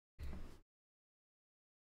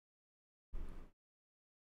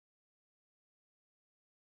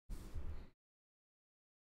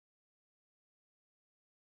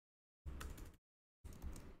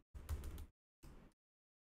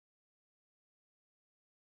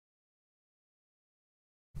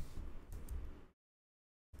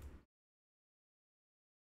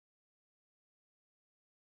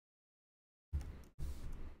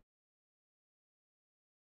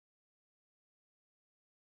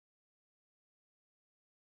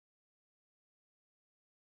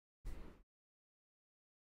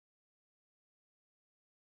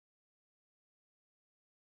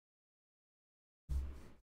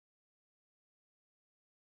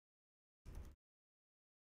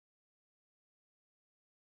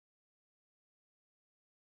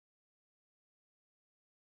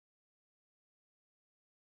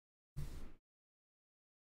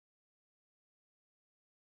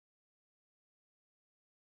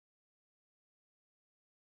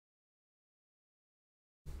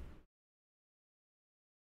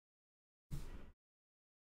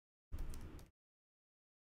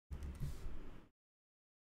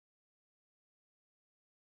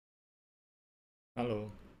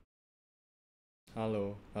Halo,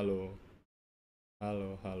 halo, halo,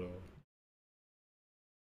 halo, halo,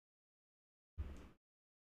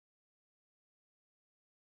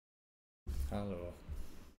 halo.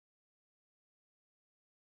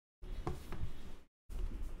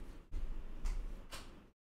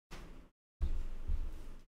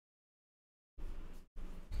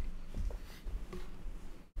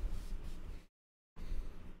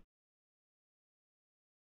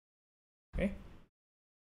 Hey,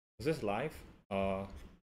 is this live?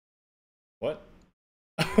 What?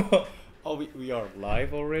 Oh, we are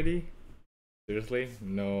live already? Seriously?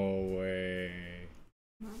 No way.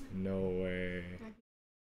 No way.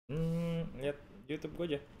 Lihat YouTube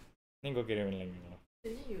gue aja. Ini gue kirimin link.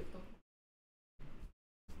 Ini YouTube.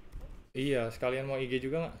 Iya, sekalian mau IG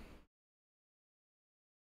juga nggak?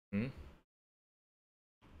 Hmm?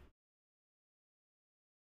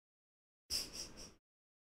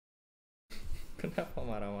 Kenapa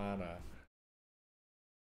marah-marah?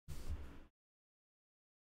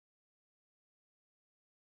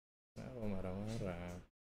 Kenapa marah-marah?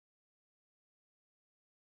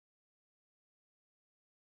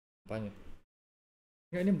 Apanya?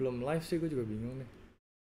 Enggak, ini belum live sih, gue juga bingung nih.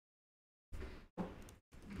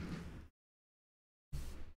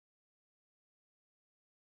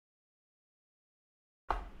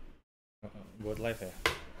 Buat live ya?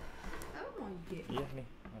 Emang mau IG? Iya nih,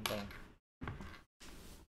 nonton.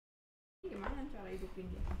 Ini gimana cara hidupin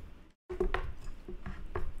dia?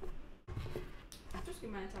 Terus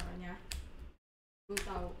gimana caranya? Lu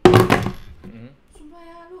tahu? Sumpah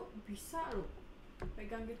ya, lu bisa lu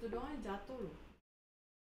pegang gitu doang jatuh lu.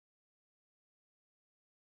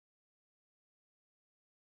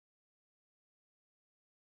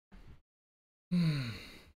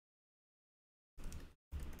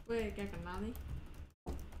 Weh, kayak kenal nih.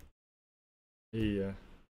 Iya.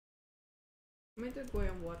 Ini tuh gue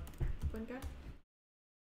yang buat, bukan kan?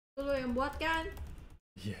 Itu lo yang buat kan?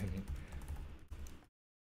 Iya nih.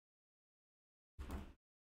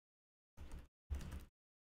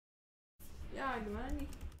 Ya gimana nih?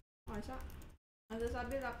 Masa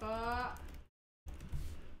stabil lah kak.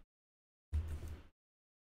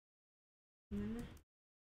 Gimana?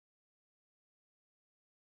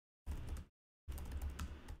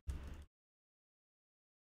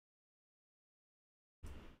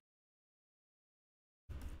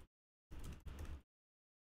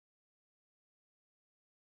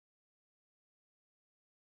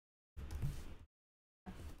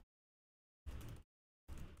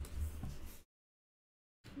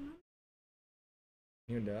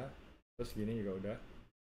 Ini udah, terus gini juga udah.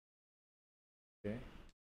 Oke.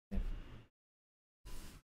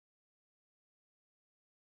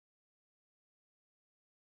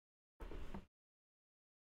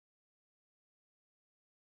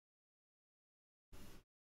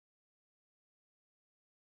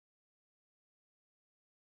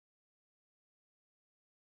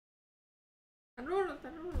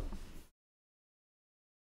 Tar dulu.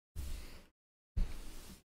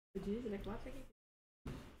 Bajunya jelek banget lagi.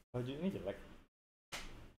 Baju ini jelek.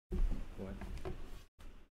 Buat.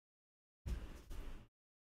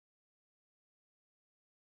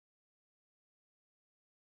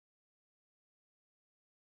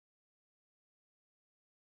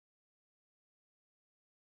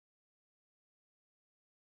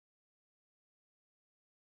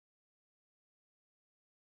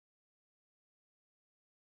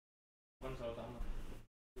 Kan selalu sama.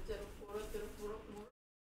 Jeruk purut mulu.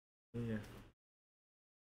 Iya.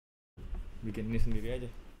 Bikin ini sendiri aja.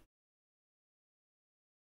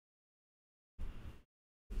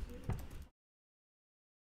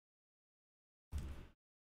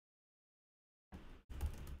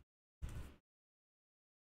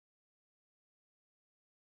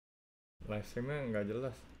 Live streamnya nggak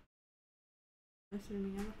jelas.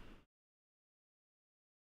 Streaming apa?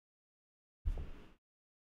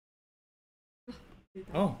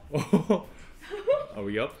 Oh. Are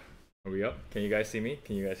we up? Are we up? Can you guys see me?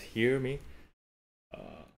 Can you guys hear me?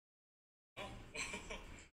 Are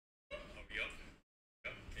we up?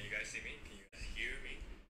 Can you guys see me? Can you guys hear me?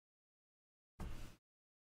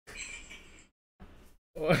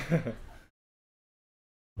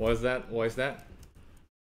 What is that? What is that?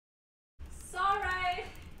 Sorry.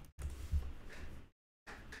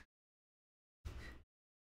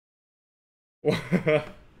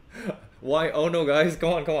 Why? Oh no, guys,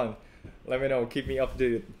 come on, come on. Let me know. Keep me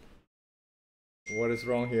updated. What is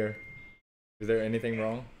wrong here? Is there anything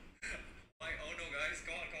wrong? Why? Oh no, guys,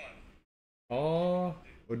 come on, come on. Oh,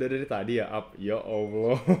 udah dari tadi ya up. Ya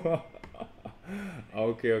Allah.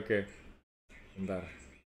 Oke, oke. Bentar.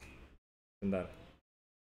 Bentar.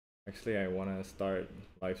 Actually, I want to start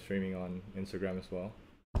live streaming on Instagram as well.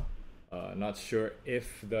 Not sure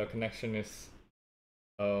if the connection is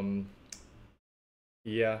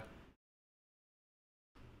yeah.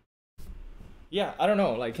 Yeah, I don't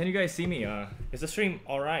know. Like, can you guys see me? Is the stream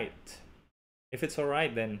alright? If it's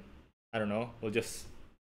alright, then I don't know. We'll just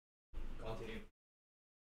continue.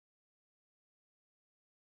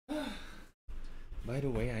 By the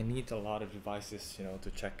way, I need a lot of devices, you know,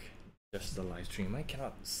 to check just the live stream. I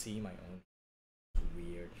cannot see my own.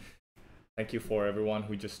 Weird. Thank you for everyone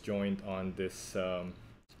who just joined on this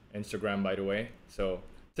Instagram, by the way. So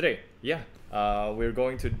today, yeah, we're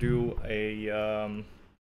going to do a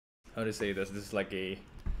how to say this? This is like a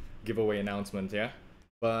giveaway announcement, yeah.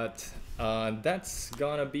 But that's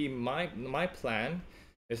gonna be my plan.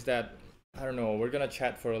 Is that I don't know. We're gonna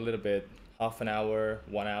chat for a little bit, half an hour,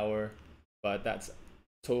 1 hour, but that's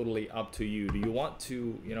totally up to you. Do you want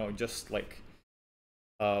to, you know, just like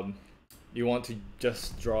you want to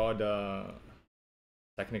just draw the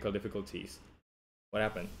technical difficulties? What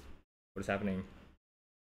happened? What is happening?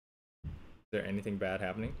 Is there anything bad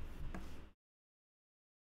happening?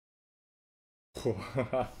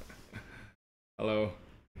 Hello.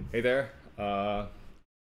 Hey there.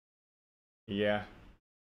 Yeah.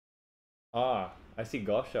 I see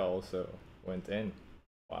Gosha also went in.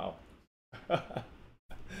 Wow.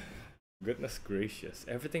 Goodness gracious.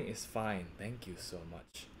 Everything is fine. Thank you so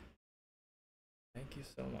much. Thank you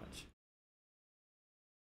so much.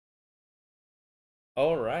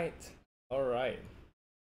 All right. All right.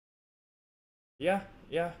 Yeah,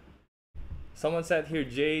 yeah. Someone said here,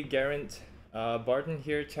 Jay, Garant, Barton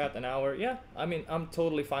here, chat an hour. Yeah, I mean, I'm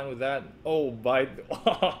totally fine with that. Oh, by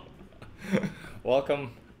the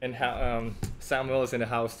welcome, and Samuel is in the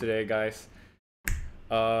house today, guys.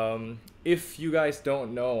 If you guys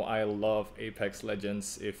don't know, I love Apex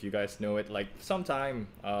Legends. If you guys know it, like sometime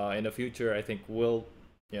in the future, I think we'll,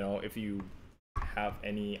 you know, if you have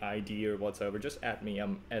any idea or whatsoever, just add me.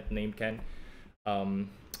 I'm at NameCan.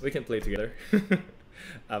 We can play together.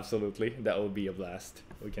 Absolutely, that would be a blast.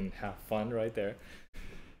 We can have fun right there.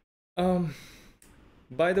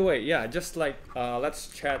 By the way, yeah, just like let's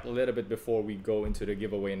chat a little bit before we go into the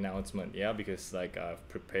giveaway announcement. Yeah, because like I've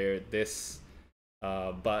prepared this,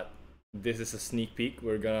 but this is a sneak peek.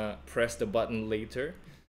 We're gonna press the button later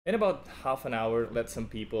in about half an hour. Let some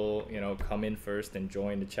people, you know, come in first and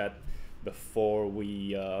join the chat before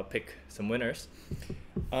we pick some winners.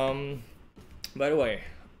 By the way,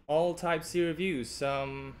 all Type C reviews.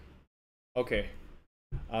 Okay,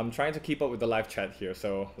 I'm trying to keep up with the live chat here,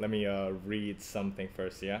 so let me read something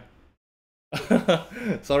first, yeah.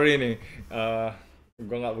 Sorry nih,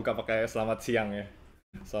 gue nggak buka pakai selamat siang ya.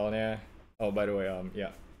 Soalnya, oh by the way,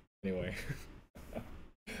 yeah. Anyway,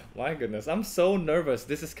 my goodness, I'm so nervous.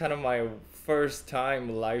 This is kind of my first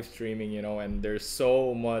time live streaming, you know, and there's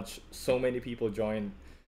so many people joined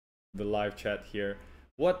the live chat here.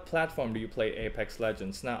 What platform do you play Apex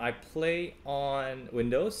Legends? Now, I play on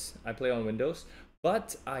Windows.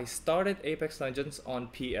 But I started Apex Legends on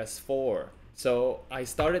PS4. So I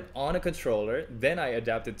started on a controller, then I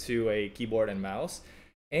adapted to a keyboard and mouse.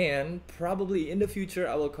 And probably in the future,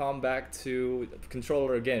 I will come back to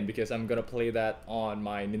controller again because I'm gonna play that on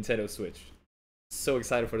my Nintendo Switch. So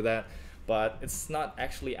excited for that. But it's not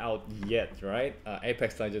actually out yet, right?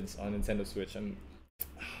 Apex Legends on Nintendo Switch. And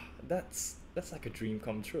that's like a dream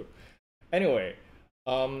come true. Anyway,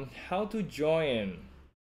 how to join?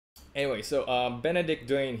 Anyway, so Benedict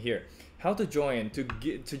Dwayne here. How to join? To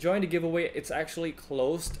join the giveaway, it's actually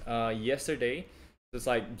closed yesterday. It's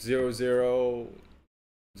like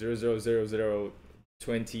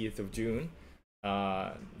 20th of June.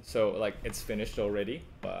 So like it's finished already.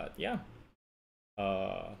 But yeah,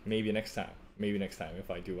 maybe next time. Maybe next time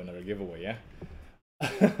if I do another giveaway. Yeah.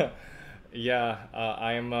 Yeah,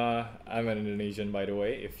 I'm an Indonesian, by the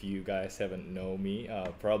way. If you guys haven't know me,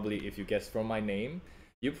 probably if you guessed from my name,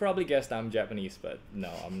 you probably guessed I'm Japanese, but no,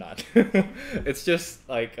 I'm not. It's just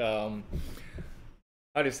like how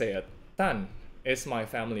do you say it? Tan is my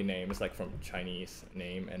family name. It's like from Chinese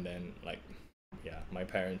name, and then like yeah, my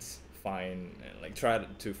parents tried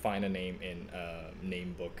to find a name in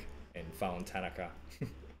name book and found Tanaka.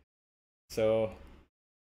 So,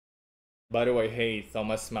 by the way, hey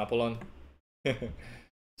Thomas Mapolon.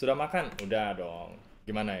 Sudah makan? Udah dong.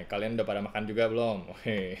 Gimana ya? Kalian udah pada makan juga belum?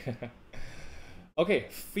 Okay,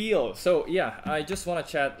 feel. So yeah, I just want to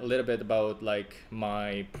chat a little bit about like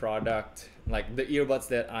my product, like the earbuds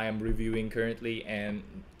that I am reviewing currently and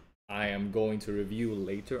I am going to review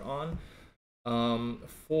later on.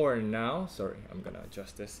 For now, sorry, I'm gonna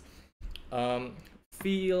adjust this.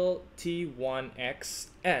 Feel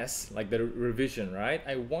T1XS, like the revision, right?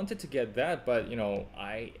 I wanted to get that, but you know,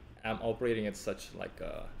 I am operating at such like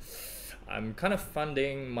a, I'm kind of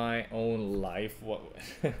funding my own life.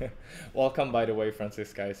 Welcome, by the way,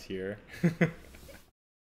 Francisca is here.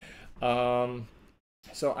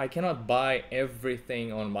 So I cannot buy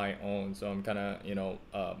everything on my own, so I'm kind of, you know,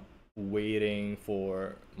 waiting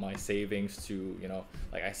for my savings to, you know,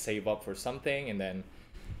 like I save up for something, and then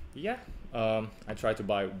yeah, I try to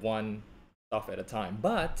buy one stuff at a time.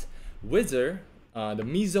 But Wizard, the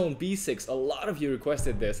Mi Zone B6, a lot of you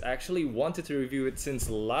requested this. I actually wanted to review it since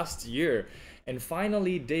last year, and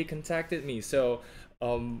finally they contacted me. So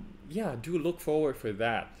yeah, do look forward for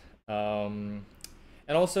that. And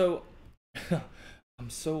also, I'm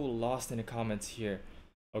so lost in the comments here.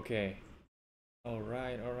 Okay. All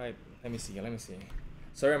right. Let me see.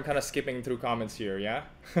 Sorry, I'm kind of skipping through comments here, yeah?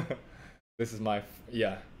 This is my,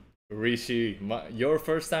 yeah. Rishi, your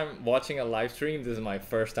first time watching a live stream? This is my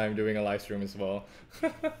first time doing a live stream as well.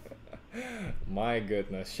 My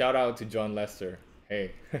goodness. Shout out to John Lester.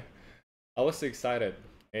 Hey. I was so excited.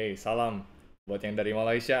 Hey, salam buat yang dari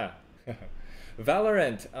Malaysia.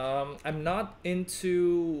 Valorant. I'm not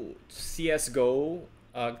into CSGO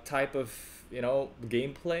type of, you know,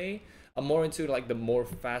 gameplay. I'm more into like the more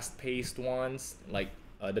fast-paced ones, like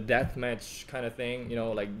the deathmatch kind of thing, you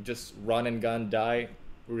know, like just run and gun, die,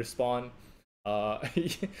 respawn.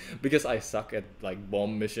 Because I suck at like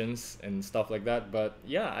bomb missions and stuff like that. But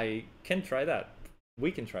yeah, I can try that.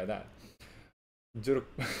 We can try that.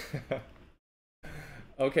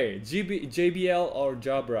 Okay, JBL or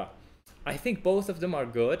Jabra? I think both of them are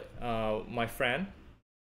good. My friend,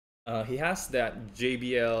 he has that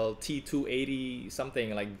JBL T280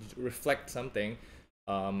 something, like reflect something,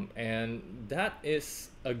 and that is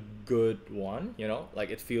a good one, you know,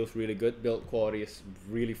 like it feels really good, build quality is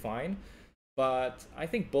really fine. But I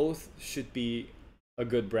think both should be a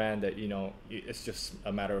good brand that, you know, it's just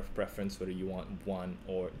a matter of preference whether you want one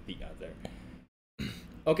or the other.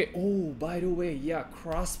 Okay, oh, by the way, yeah,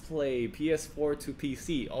 crossplay PS4 to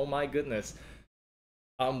PC. Oh my goodness.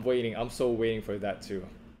 I'm so waiting for that too.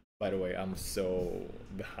 By the way, I'm so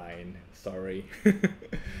behind. Sorry.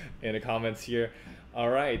 In the comments here.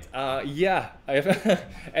 All right. Yeah,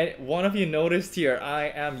 and one of you noticed here, I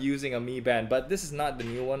am using a Mi Band, but this is not the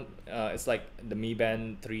new one. It's like the Mi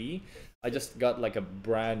Band 3. I just got like a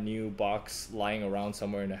brand new box lying around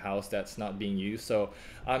somewhere in the house that's not being used. So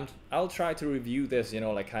I'll try to review this, you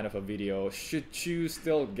know, like kind of a video. Should you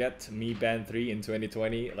still get Mi Band 3 in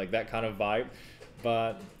 2020? Like that kind of vibe.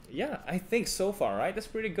 But yeah, I think so far, right? That's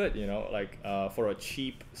pretty good, you know, like for a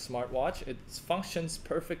cheap smartwatch, it functions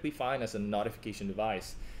perfectly fine as a notification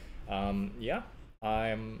device. Yeah,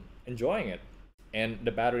 I'm enjoying it. And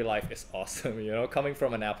the battery life is awesome, you know, coming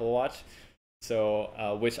from an Apple Watch. So,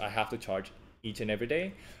 which I have to charge each and every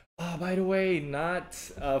day. Oh, by the way, not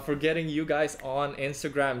forgetting you guys on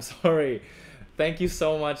Instagram, sorry. Thank you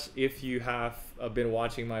so much if you have been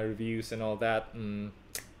watching my reviews and all that.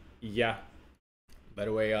 Yeah. By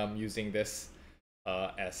the way, I'm using this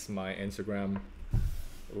as my Instagram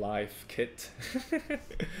live kit.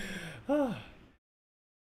 All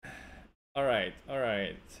right.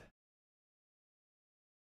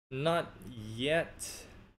 Not yet.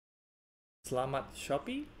 Selamat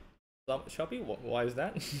Shopee? Shopee? Why is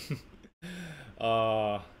that?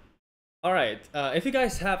 All right. If you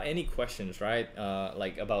guys have any questions, right,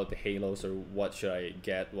 like about the Halos or what should I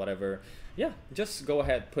get, whatever, yeah, just go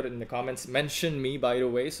ahead, put it in the comments. Mention me, by the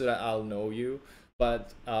way, so that I'll know you.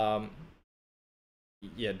 But yeah,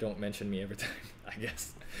 don't mention me every time, I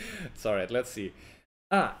guess. It's all right. Let's see.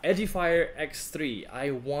 Edifier X3. I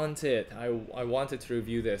wanted to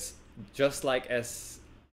review this, just like as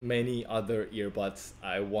many other earbuds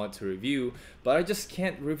I want to review, but I just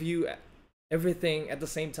can't review everything at the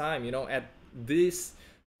same time, you know. At these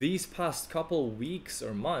past couple weeks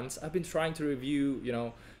or months, I've been trying to review, you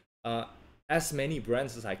know, as many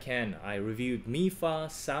brands as I can. I reviewed Mifa,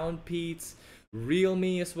 Soundpeats,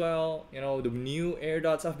 Realme as well, you know, the new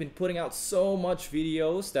AirDots. I've been putting out so much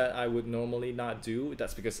videos that I would normally not do.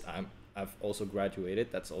 That's because I've also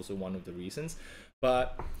graduated. That's also one of the reasons.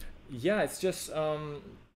 But yeah, it's just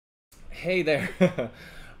hey there.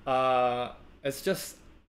 It's just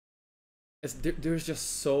there's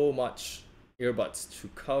just so much earbuds to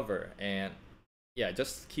cover, and yeah,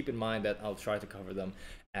 just keep in mind that I'll try to cover them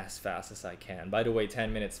as fast as I can. By the way,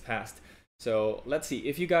 10 minutes passed, so let's see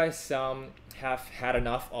if you guys have had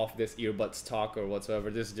enough of this earbuds talk or whatsoever.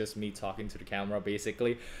 This is just me talking to the camera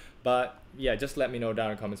basically, but yeah, just let me know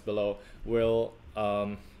down in the comments below. We'll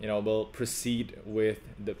you know, we'll proceed with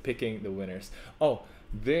the picking the winners. Oh,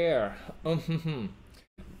 there.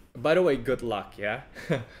 By the way, good luck, yeah?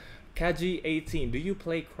 Kaji18, do you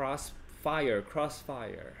play Crossfire?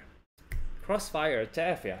 Crossfire,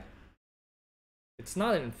 TF, yeah. It's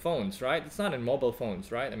not in phones, right? It's not in mobile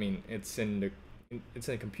phones, right? I mean, it's in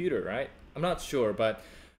a computer, right? I'm not sure, but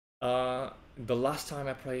the last time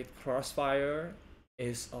I played Crossfire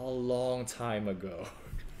is a long time ago.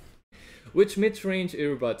 Which mid-range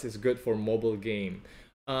earbuds is good for mobile game?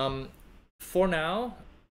 For now,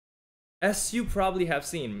 as you probably have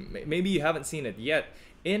seen, maybe you haven't seen it yet,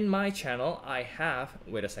 in my channel I have,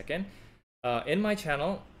 wait a second, in my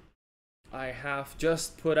channel I have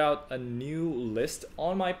just put out a new list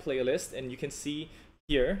on my playlist, and you can see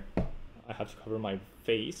here, I have to cover my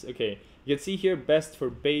face, okay, you can see here best for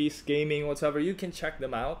bass, gaming, whatever, you can check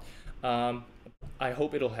them out. I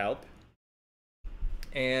hope it'll help.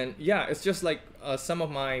 And yeah, it's just like some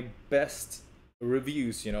of my best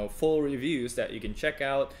reviews, you know, full reviews that you can check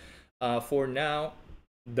out. For now,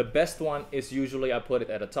 the best one is usually I put it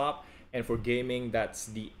at the top, and for gaming, that's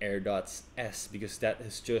the AirDots S, because that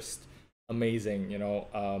is just amazing, you know.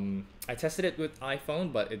 I tested it with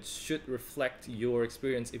iPhone, but it should reflect your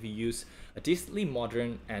experience if you use a decently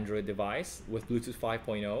modern Android device with Bluetooth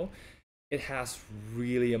 5.0. It has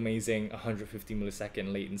really amazing 150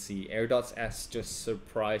 millisecond latency. AirDots S just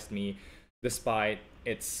surprised me despite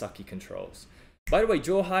its sucky controls. By the way,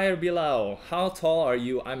 Joe Hire Bilal, how tall are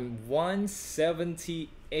you? I'm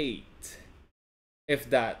 178. If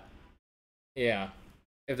that, yeah,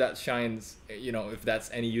 if that shines, you know, if that's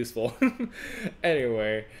any useful.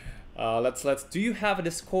 Anyway, let's. Do you have a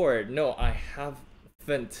Discord? No, I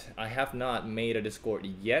haven't. I have not made a Discord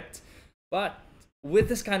yet, but with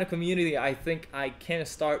this kind of community, I think I can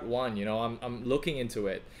start one. You know, I'm looking into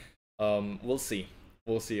it. We'll see.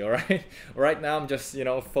 We'll see. All right. Right now, I'm just, you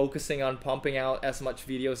know, focusing on pumping out as much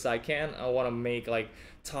videos as I can. I want to make like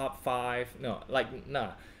top 5. No, like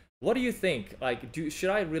nah. What do you think? Like, should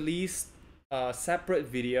I release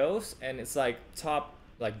separate videos, and it's like top,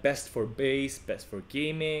 like best for bass, best for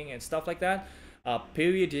gaming, and stuff like that,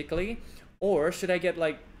 periodically, or should I get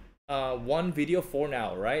like one video for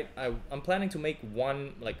now, right? I'm planning to make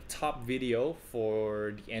one like top video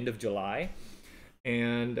for the end of July,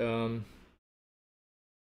 and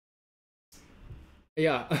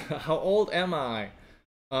yeah. How old am I?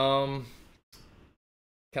 Can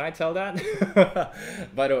I tell that?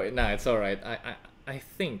 By the way, nah, it's all right. I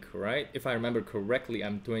think, right, if I remember correctly,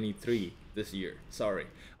 I'm 23 this year. Sorry,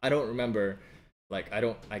 I don't remember. Like,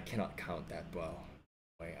 I cannot count that well.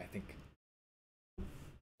 Wait, I think.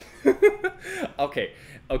 Okay,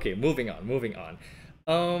 moving on.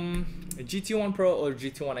 GT1 Pro or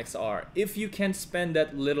GT1 XR? If you can spend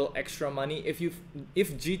that little extra money, if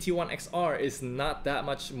GT1 XR is not that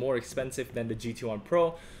much more expensive than the GT1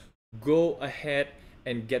 Pro, go ahead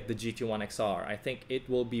and get the GT1 XR. I think it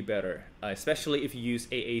will be better, especially if you use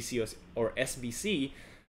AAC or SBC.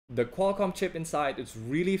 The Qualcomm chip inside is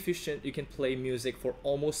really efficient. You can play music for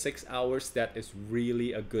almost 6 hours. That is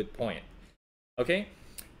really a good point. Okay,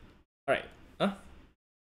 all right.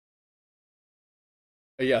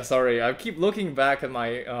 Yeah, sorry. I keep looking back at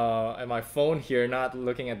my phone here, not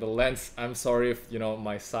looking at the lens. I'm sorry if, you know,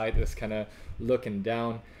 my side is kind of looking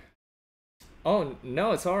down. Oh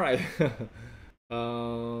no, it's all right.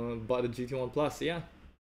 Bought the GT1 Plus. Yeah.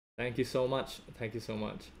 Thank you so much. Thank you so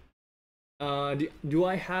much. Do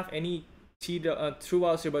I have any True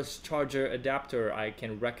Wireless Earbuds charger adapter I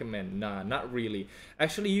can recommend? Nah, not really.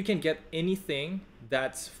 Actually, you can get anything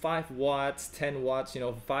that's 5 watts, 10 watts, you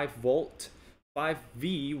know, 5 volt,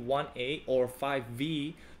 5V 1A, or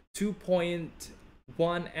 5V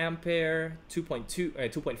 2.1 ampere, 2.2,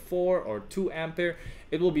 2.4, or 2 ampere.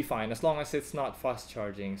 It will be fine as long as it's not fast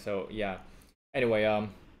charging. So yeah. Anyway,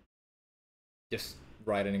 just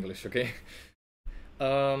write in English, okay?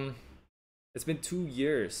 It's been 2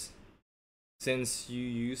 years since you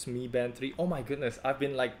used Mi Band 3. Oh my goodness, I've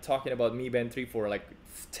been like talking about Mi Band 3 for like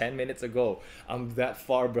 10 minutes ago. I'm that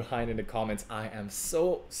far behind in the comments. I am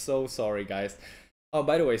so sorry, guys. Oh,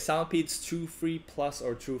 by the way, Soundpeats True Free Plus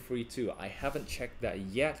or True Free 2. I haven't checked that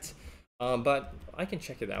yet, but I can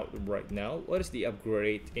check it out right now. What is the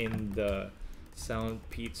upgrade in the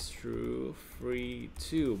Soundpeats True Free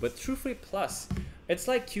 2? But True Free Plus, it's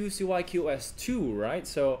like QCY-QS2, right?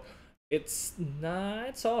 So it's not,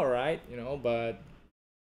 it's all right, you know, but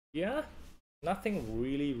yeah, nothing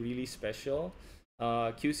really special.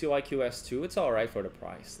 QCY-QS2, it's all right for the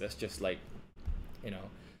price. That's just like, you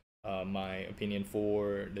know, my opinion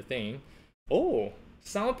for the thing. Oh,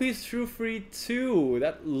 Soundpeats True Free 2.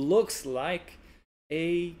 That looks like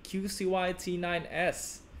a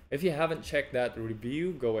QCY-T9S. If you haven't checked that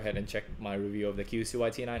review, go ahead and check my review of the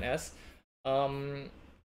QCY-T9S.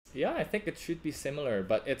 Yeah, I think it should be similar,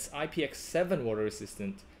 but it's IPX7 water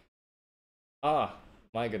resistant. Ah,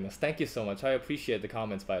 my goodness. Thank you so much. I appreciate the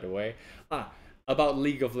comments, by the way. About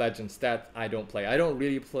League of Legends, that I don't play. I don't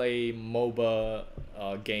really play MOBA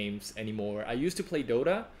games anymore. I used to play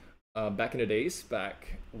Dota back in the days,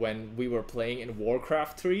 back when we were playing in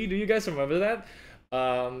Warcraft 3. Do you guys remember that?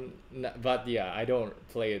 But yeah, I don't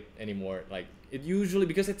play it anymore. Like, it usually,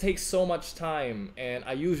 because it takes so much time, and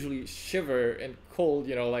I usually shiver and cold,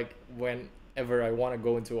 you know, like whenever I want to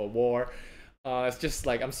go into a war. It's just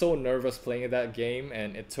like I'm so nervous playing that game,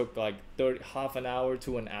 and it took like half an hour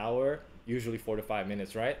to an hour, usually 4 to 5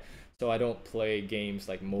 minutes, right? So I don't play games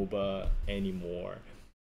like MOBA anymore.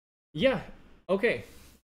 Yeah, okay.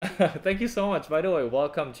 Thank you so much. By the way,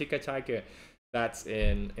 welcome Chika Chaike. That's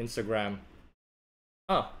in Instagram.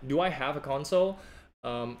 Do I have a console?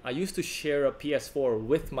 I used to share a PS4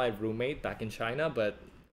 with my roommate back in China, but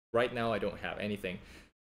right now I don't have anything.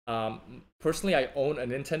 Personally, I own a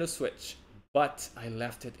Nintendo Switch, but I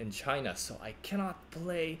left it in China, so I cannot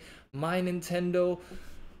play my Nintendo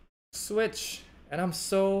Switch, and I'm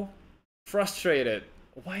so frustrated.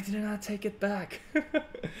 Why did I not take it back?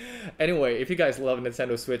 Anyway, if you guys love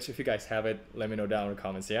Nintendo Switch, if you guys have it, let me know down in the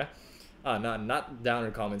comments, yeah? Not down in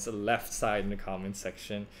the comments, the left side in the comments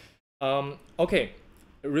section. Okay,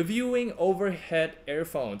 reviewing overhead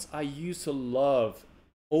earphones. I used to love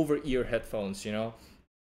over-ear headphones, you know?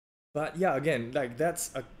 But yeah, again, like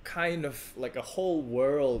that's a kind of like a whole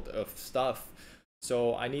world of stuff.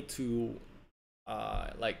 So I need to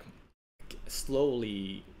like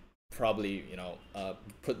slowly probably, you know,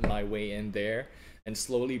 put my way in there and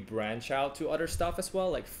slowly branch out to other stuff as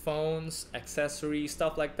well, like phones, accessories,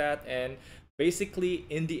 stuff like that. And basically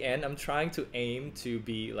in the end, I'm trying to aim to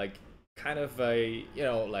be like kind of a, you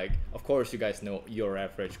know, like, of course you guys know Your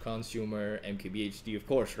Average Consumer, MKBHD, of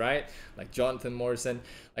course, right? Like Jonathan Morrison.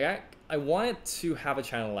 Like I wanted to have a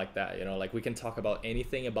channel like that, you know, like we can talk about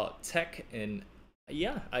anything about tech. And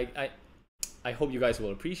yeah, I hope you guys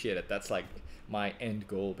will appreciate it. That's like my end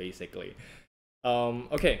goal, basically.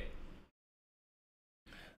 Okay.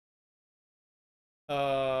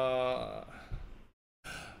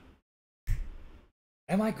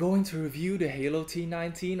 Am I going to review the Halo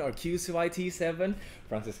T19 or QCY-T7?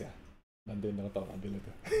 Francisca,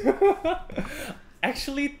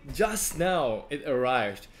 actually, just now it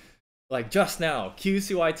arrived. Like just now,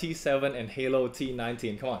 QCY-T7 and Halo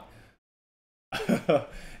T19. Come on.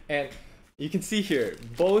 And you can see here,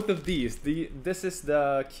 both of these. This is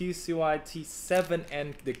the QCY-T7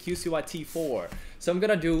 and the QCY-T4. So I'm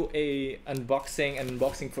gonna do a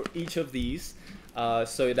unboxing for each of these,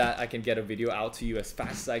 so that I can get a video out to you as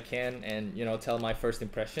fast as I can, and you know, tell my first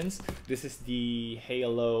impressions. This is the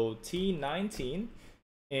Halo T19,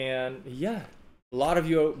 and yeah, a lot of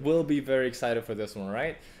you will be very excited for this one,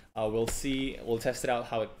 right? We'll see. We'll test it out,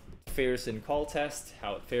 how it fares in call test,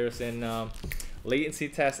 how it fares in latency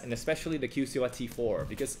test, and especially the QCY T4,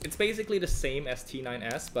 because it's basically the same as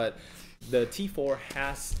T9S, but the T4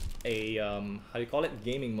 has a how do you call it,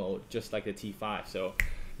 gaming mode, just like the T5. So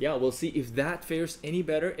yeah, we'll see if that fares any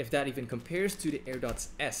better, if that even compares to the AirDots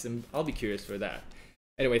S, and I'll be curious for that.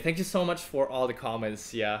 Anyway, thank you so much for all the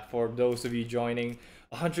comments. Yeah, for those of you joining,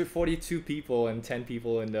 142 people and 10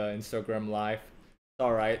 people in the Instagram live.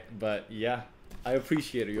 All right, but yeah, I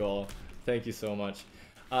appreciate you all. Thank you so much.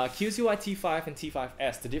 QCY T5 and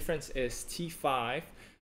T5S, the difference is T5,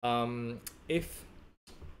 if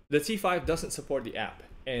the T5 doesn't support the app,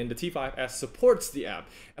 and the T5S supports the app.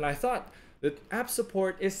 And I thought the app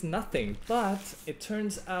support is nothing, but it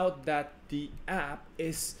turns out that the app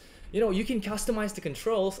is, you know, you can customize the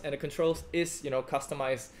controls, and the controls is, you know,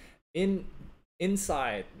 customized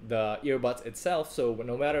inside the earbuds itself. So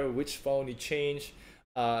no matter which phone you change,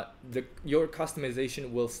 your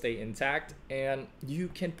customization will stay intact, and you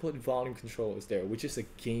can put volume controls there, which is a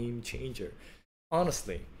game changer,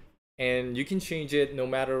 honestly. And you can change it no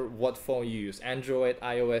matter what phone you use, Android,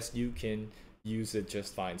 iOS, you can use it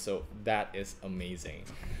just fine. So that is amazing.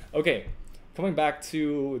 Okay, coming back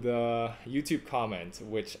to the YouTube comment,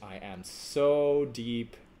 which I am so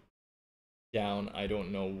deep down, I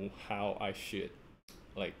don't know how I should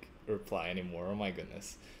like reply anymore. Oh my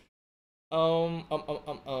goodness.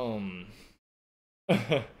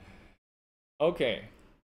 Okay.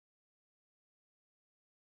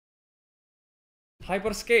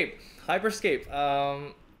 Hyperscape.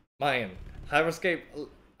 Mine. Hyperscape.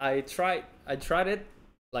 I tried it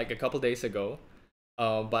like a couple days ago,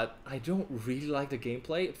 but I don't really like the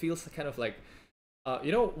gameplay. It feels kind of like,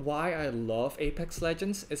 you know why I love Apex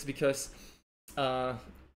Legends? It's because,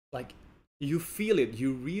 like, you feel it.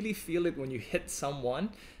 You really feel it when you hit someone.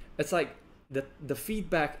 It's like the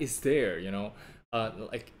feedback is there, you know,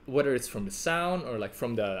 like whether it's from the sound or like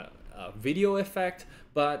from the video effect.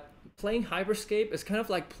 But playing Hyperscape is kind of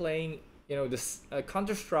like playing, you know, this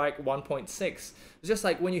Counter-Strike 1.6. It's just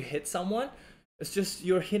like when you hit someone, it's just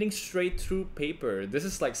you're hitting straight through paper. This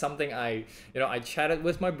is like something I chatted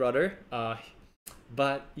with my brother,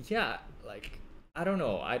 but yeah, like I don't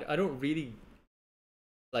know, I don't really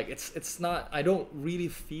like it's not, I don't really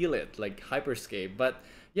feel it like Hyperscape. But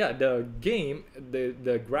yeah, the game,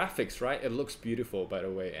 the graphics, right, it looks beautiful, by the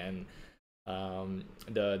way. And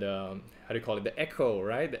the how do you call it, the echo,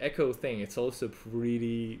 right, the echo thing, it's also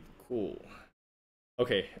pretty cool.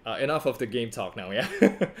 Okay, enough of the game talk now, yeah.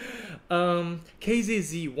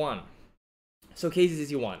 KZZ1. So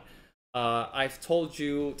KZZ1, I've told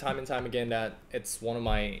you time and time again that it's one of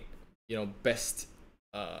my, you know, best,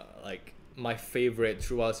 like my favorite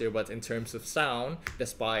true wireless earbuds in terms of sound,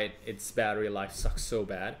 despite its battery life sucks so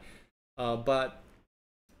bad. But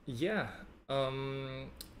yeah,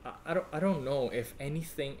 I don't know if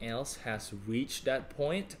anything else has reached that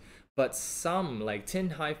point, but some like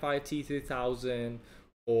Tin Hi-Fi T3000,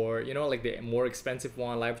 or you know, like the more expensive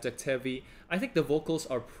one, LiveTech Heavy, I think the vocals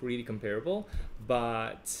are pretty comparable.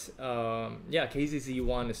 But yeah,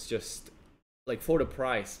 KZZ1 is just like, for the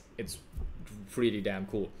price, it's pretty damn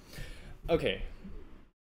cool. Okay.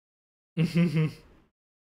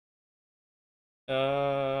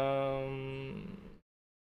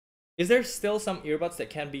 Is there still some earbuds that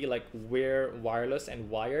can be like wireless and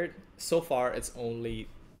wired? So far, it's only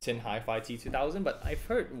Tin Hi-Fi T2000, but I've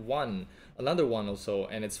heard another one also,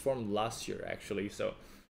 and it's from last year actually. So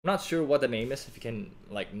I'm not sure what the name is. If you can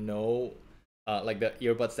like know, like the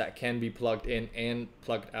earbuds that can be plugged in and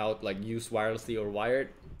plugged out, like used wirelessly or wired,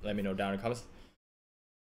 let me know down in the comments.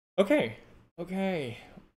 Okay, okay.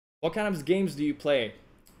 What kind of games do you play?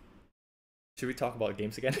 Should we talk about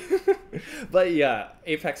games again? But yeah,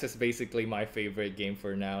 Apex is basically my favorite game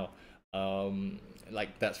for now.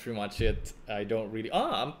 Like that's pretty much it. I don't really.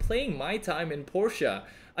 I'm playing My Time in Portia.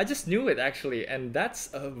 I just knew it actually, and that's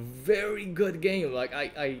a very good game. Like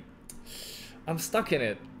I'm stuck in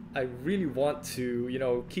it. I really want to, you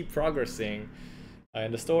know, keep progressing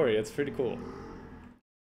in the story. It's pretty cool.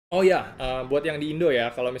 Oh ya, buat yang di Indo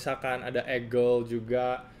ya, kalau misalkan ada Eagle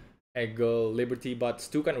juga, Eagle Liberty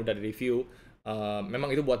Buds 2 kan udah di review.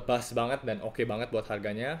 Memang itu buat bass banget dan oke banget buat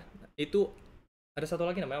harganya. Itu ada satu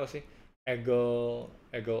lagi namanya apa sih? Eagle,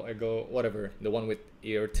 whatever, the one with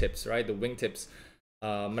ear tips, right? The wing tips.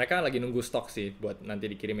 Mereka lagi nunggu stok sih buat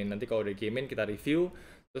nanti dikirimin. Nanti kalau udah dikirimin kita review.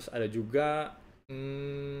 Terus ada juga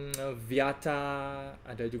Viata,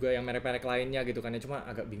 ada juga yang merek-merek lainnya gitu kan ya. Cuma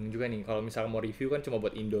agak bingung juga nih kalau misalnya mau review kan cuma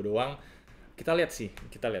buat Indo doang. Kita lihat sih,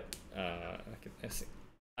 kita lihat.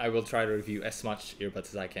 I will try to review as much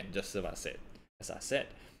earbuds as I can, just as I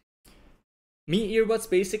said. Mi Earbuds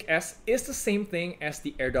Basic S is the same thing as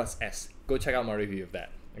the AirDots S. Go check out my review of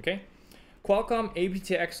that, okay? Qualcomm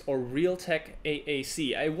aptX or Realtek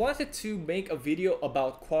AAC. I wanted to make a video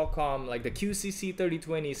about Qualcomm, like the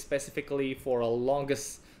QCC3020 specifically for the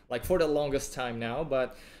longest time now,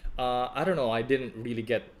 but I don't know, I didn't really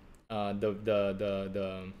get I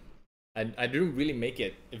didn't really make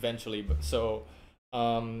it eventually, but so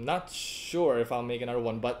not sure if I'll make another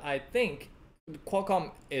one. But I think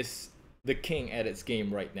Qualcomm is the king at its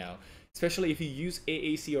game right now, especially if you use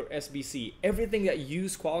AAC or SBC. Everything that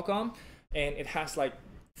use Qualcomm and it has like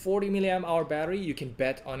 40 milliamp hour battery, you can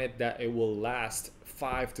bet on it that it will last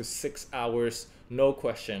 5 to 6 hours, no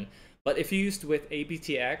question. But if you used with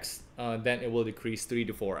aptX, then it will decrease 3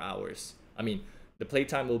 to 4 hours. I mean, the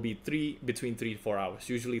playtime will be between 3 to 4 hours,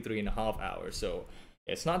 usually 3.5 hours. So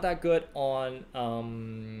it's not that good on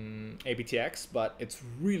aptX, but it's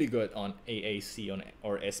really good on AAC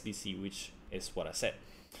or SBC, which is what I said.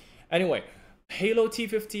 Anyway, Halo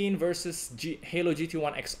T15 versus Halo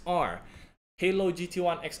GT1 XR. Halo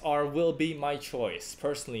GT1 XR will be my choice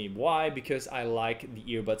personally. Why? Because I like the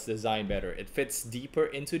earbuds design better. It fits deeper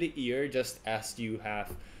into the ear, just as you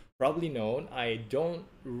have probably known. I don't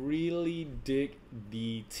really dig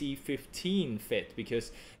the T15 fit because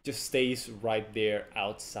it just stays right there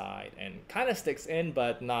outside and kind of sticks in,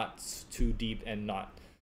 but not too deep and not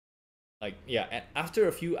like, yeah. And after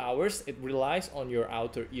a few hours, it relies on your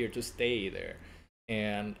outer ear to stay there,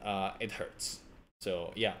 and it hurts.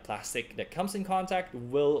 So yeah, plastic that comes in contact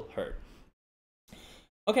will hurt.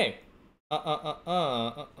 Okay.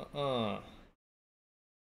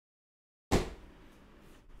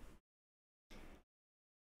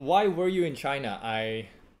 Why were you in China?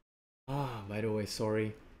 By the way,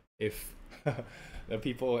 sorry if the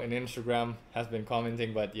people in Instagram has been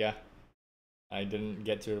commenting, but yeah, I didn't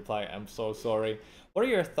get to reply. I'm so sorry. What are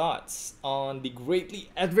your thoughts on the greatly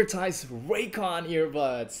advertised Raycon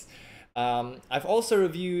earbuds? I've also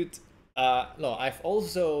reviewed. No, I've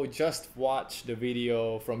also just watched the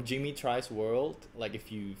video from Jimmy Tries World. Like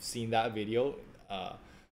if you've seen that video,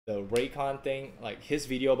 the Raycon thing, like his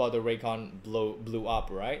video about the Raycon blew up,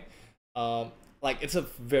 right? Like it's a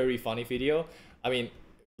very funny video. I mean,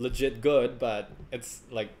 legit good, but it's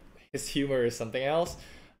like his humor is something else.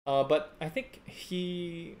 But I think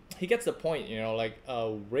he gets the point, you know, like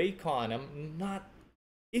Raycon. I'm not.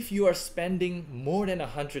 If you are spending more than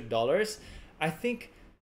 $100, I think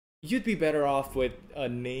you'd be better off with a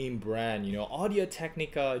name brand, you know, Audio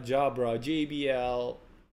Technica, Jabra, JBL,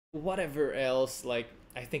 whatever else. Like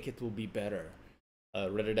I think it will be better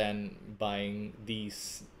rather than buying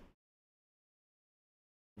these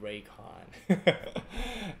Raycon.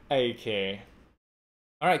 Okay.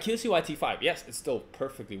 All right, QCYT5. Yes, it's still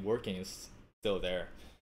perfectly working. It's still there.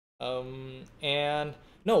 And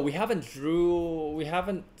no, we haven't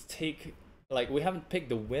picked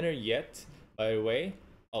the winner yet, by the way.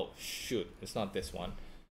 Oh shoot, it's not this one.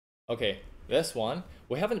 Okay, this one.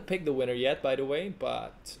 We haven't picked the winner yet, by the way,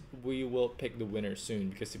 but we will pick the winner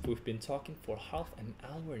soon because if we've been talking for half an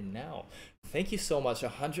hour now. Thank you so much,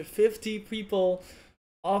 150 people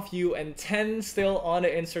of you and 10 still on the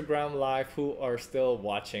Instagram live who are still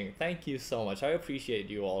watching. Thank you so much. I appreciate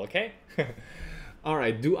you all, okay? All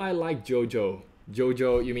right, do I like JoJo?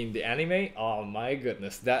 JoJo, you mean the anime? Oh my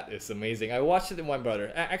goodness, that is amazing. I watched it with my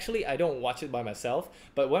brother. Actually, I don't watch it by myself,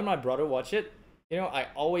 but when my brother watch it, you know, I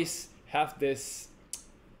always have this,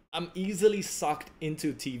 I'm easily sucked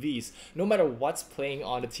into TVs. No matter what's playing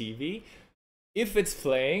on the TV, if it's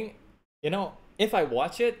playing, you know, if I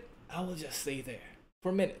watch it, I will just stay there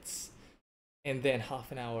for minutes. And then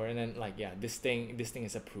half an hour, and then like, yeah, this thing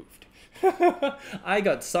is approved. I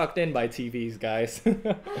got sucked in by TVs, guys.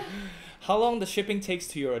 How long the shipping takes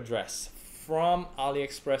to your address? From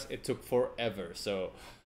AliExpress, it took forever. So,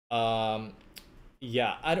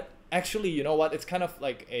 yeah, actually, you know what? It's kind of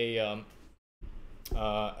like a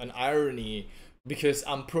an irony because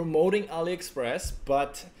I'm promoting AliExpress,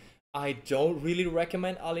 but I don't really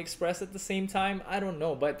recommend AliExpress at the same time. I don't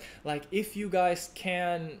know, but like if you guys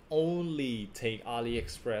can only take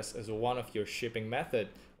AliExpress as one of your shipping method,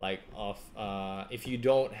 like if you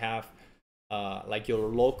don't have like your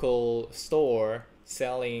local store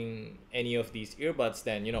selling any of these earbuds,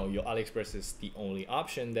 then you know your AliExpress is the only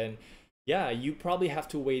option. Then yeah, you probably have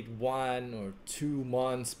to wait 1 or 2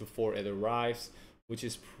 months before it arrives, which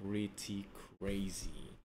is pretty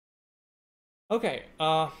crazy. Okay,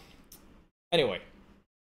 anyway.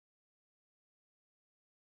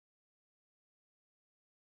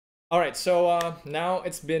 All right, so now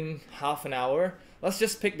it's been half an hour. Let's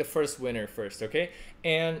just pick the first winner first, okay?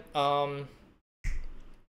 And oh,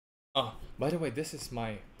 by the way, this is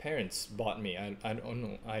my parents bought me. I don't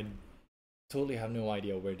know. I totally have no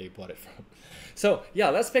idea where they bought it from. So yeah,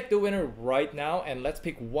 let's pick the winner right now, and let's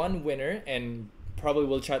pick one winner, and probably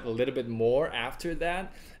we'll chat a little bit more after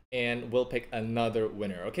that, and we'll pick another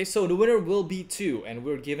winner. Okay, so the winner will be 2, and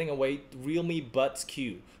we're giving away Realme Buds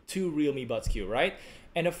Q, 2 Realme Buds Q, right?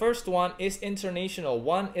 And the first one is international.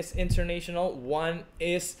 One is international. One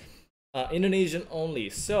is Indonesian only.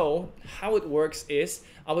 So how it works is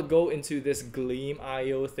I would go into this Gleam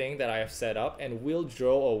IO thing that I have set up, and we'll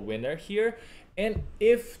draw a winner here. And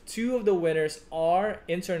if 2 of the winners are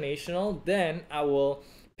international, then I will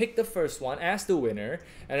pick the first one as the winner,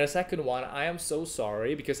 and the second one, I am so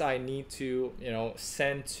sorry because I need to, you know,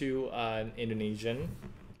 send to an Indonesian,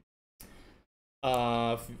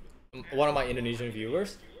 one of my Indonesian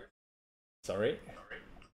viewers. Sorry.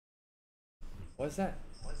 What's that?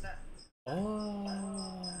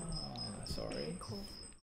 Oh, sorry. Cool.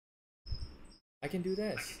 I can do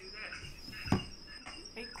this.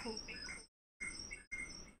 Very cool.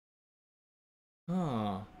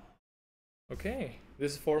 Huh. Okay.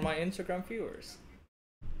 This is for my Instagram viewers.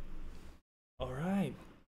 All right.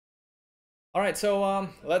 All right. So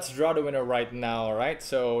let's draw the winner right now. All right.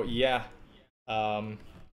 So yeah.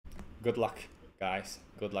 Good luck, guys.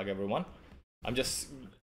 Good luck, everyone. I'm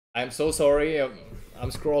so sorry. I'm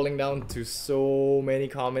scrolling down to so many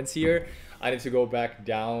comments here. I need to go back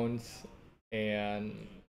down, and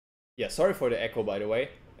yeah, sorry for the echo, by the way.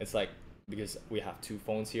 It's like because we have 2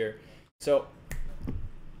 phones here. So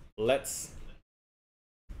let's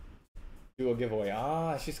do a giveaway.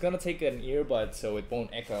 Ah, she's gonna take an earbud so it won't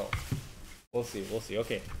echo. We'll see. We'll see.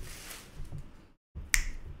 Okay.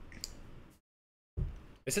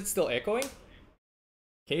 Is it still echoing?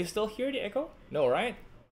 Can you still hear the echo? No, right?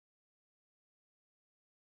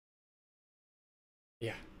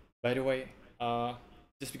 Yeah. By the way,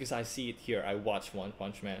 just because I see it here. I watch One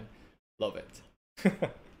Punch Man. Love it.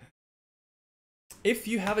 If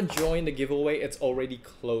you haven't joined the giveaway, it's already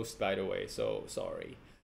closed, by the way, so sorry.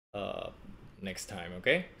 Next time,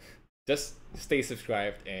 okay? Just stay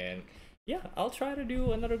subscribed, and yeah, I'll try to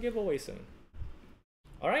do another giveaway soon.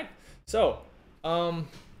 All right, so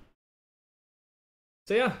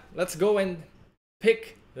yeah, let's go and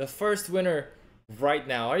pick the first winner right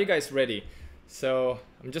now. Are you guys ready? So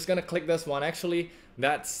I'm just gonna click this one. Actually,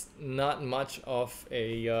 that's not much of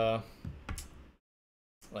a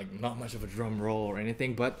not much of a drum roll or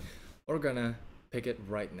anything, but we're gonna pick it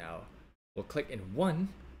right now. We'll click in 1,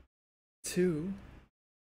 2,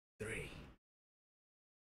 3.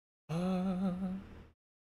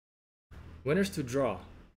 Winners to draw.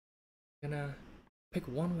 Gonna pick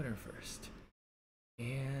one winner first.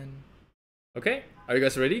 And okay, are you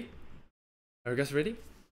guys ready? Are you guys ready?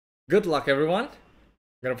 Good luck, everyone. I'm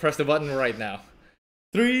gonna press the button right now.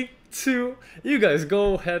 3, 2, you guys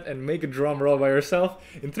go ahead and make a drum roll by yourself.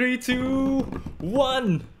 In 3, 2,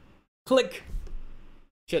 1, click.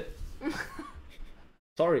 Shit.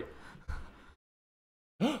 Sorry.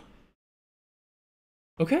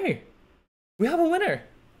 Okay, we have a winner.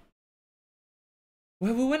 We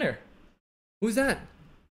have a winner. Who's that?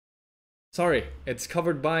 Sorry, it's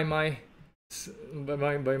covered by my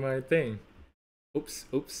thing. Oops.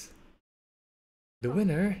 The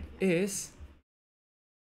winner is.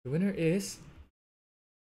 The winner is.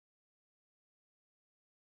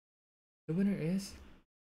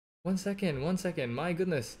 One second. My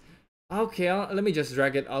goodness. Okay, let me just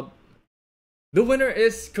drag it up. The winner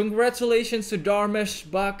is, congratulations to Dharmesh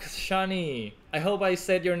Bakshani. I hope I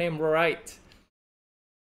said your name right.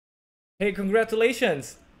 Hey,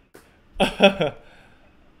 congratulations.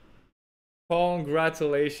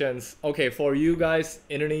 Congratulations. Okay, for you guys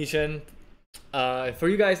Indonesian, for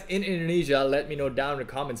you guys in Indonesia, let me know down in the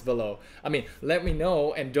comments below. I mean, let me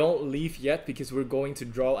know, and don't leave yet because we're going to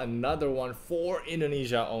draw another one for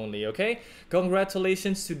Indonesia only, okay?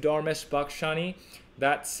 Congratulations to Dharmesh Bakshani.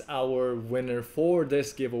 That's our winner for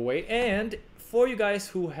this giveaway. And for you guys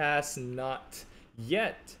who has not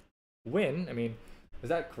yet win, I mean, is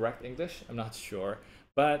that correct English? I'm not sure.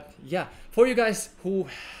 But yeah, for you guys who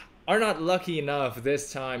are not lucky enough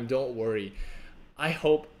this time, don't worry. I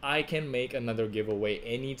hope I can make another giveaway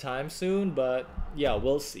anytime soon, but yeah,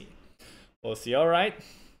 we'll see. We'll see, all right?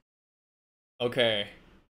 Okay.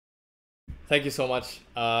 Thank you so much.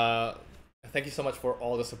 Thank you so much for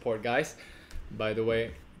all the support, guys. By the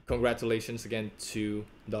way, congratulations again to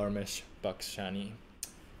Dharmesh Bakshani.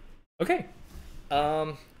 Okay.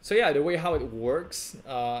 So yeah, the way how it works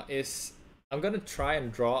is I'm gonna try and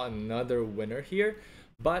draw another winner here,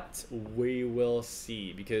 but we will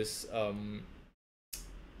see because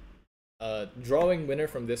drawing winner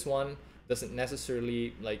from this one doesn't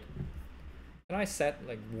necessarily like. Can I set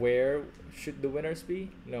like where should the winners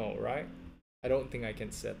be? No, right? I don't think I can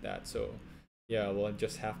set that. So yeah, we'll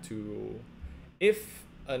just have to. If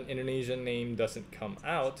an Indonesian name doesn't come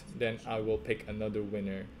out, then I will pick another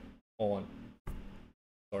winner on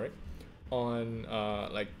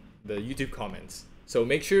like the YouTube comments. So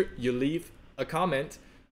make sure you leave a comment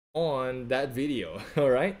on that video. All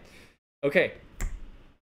right? Okay.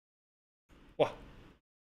 Wow.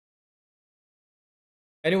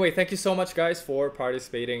 Anyway, thank you so much, guys, for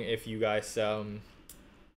participating. If you guys oh,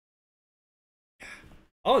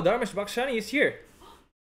 Dharmesh Bakshani is here.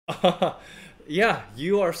 Yeah,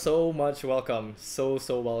 you are so much welcome. So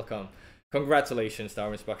welcome. Congratulations,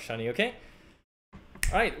 Dharmesh Bakshani, okay?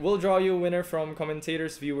 Alright, we'll draw you a winner from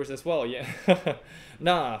commentators, viewers as well, yeah.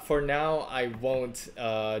 Nah, for now, I won't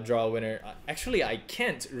draw a winner. Actually, I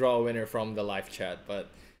can't draw a winner from the live chat, but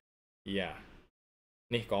yeah.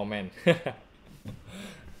 Nih comment.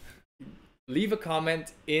 Leave a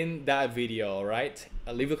comment in that video, alright?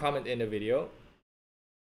 Leave a comment in the video.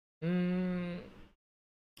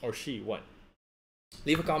 Or she, what?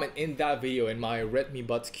 Leave a comment in that video in my Redmi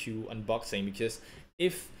Buds Q unboxing, because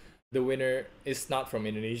if the winner is not from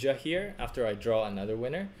Indonesia here, after I draw another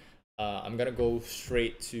winner, I'm gonna go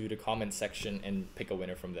straight to the comment section and pick a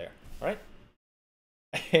winner from there. Alright?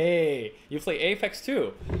 Hey, you play Apex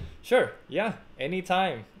too? Sure, yeah,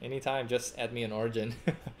 anytime, just add me on Origin.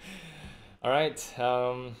 Alright,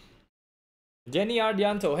 Jenny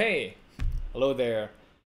Ardianto, hey, hello there.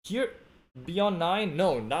 Here, Beyond 9?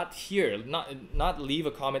 No, not here. Not leave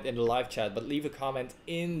a comment in the live chat, but leave a comment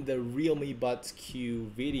in the Realme Buds Q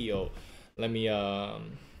video. Let me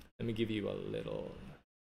give you a little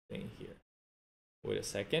thing here. Wait a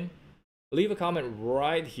second. Leave a comment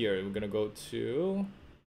right here. We're gonna go to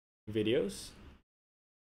videos.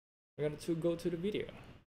 We're gonna go to the video.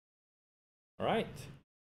 All right.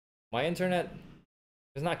 My internet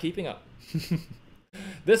is not keeping up.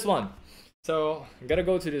 This one. So I'm gonna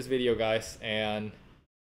go to this video, guys, and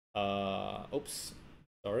oops,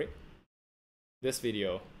 sorry. This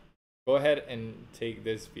video. Go ahead and take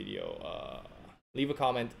this video. Leave a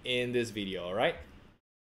comment in this video, all right?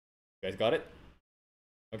 You guys got it?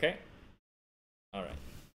 Okay? All right.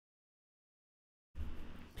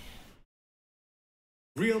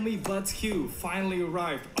 Realme Buds Q finally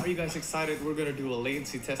arrived. Are you guys excited? We're gonna do a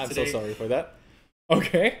latency test today. I'm so sorry for that.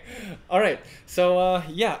 Okay. All right. So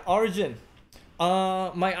yeah, origin.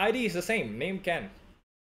 My ID is the same. Name Ken.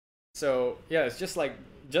 So yeah, it's just like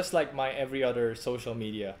my every other social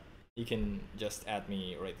media. You can just add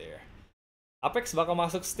me right there. Apex bakal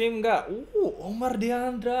masuk Steam nggak? Omar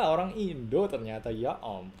Diandra, orang Indo ternyata, ya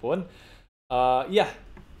ampun. Yeah,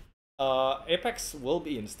 Apex will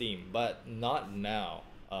be in Steam, but not now.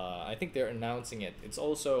 I think they're announcing it. It's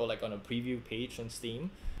also like on a preview page on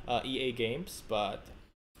Steam, EA Games, but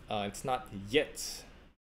it's not yet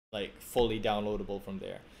like fully downloadable from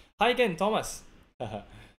there. Hi again, Thomas.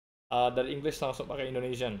 Dari English langsung pakai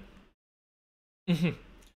Indonesian.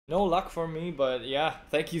 No luck for me, but yeah,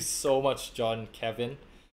 thank you so much, John Kevin.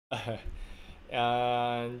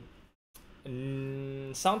 And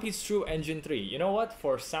Soundpeats True Engine 3. You know what?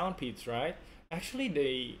 For Soundpeats, right? Actually,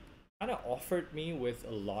 they kind of offered me with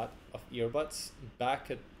a lot of earbuds back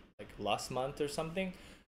at like last month or something.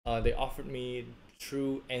 They offered me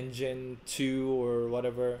True Engine 2 or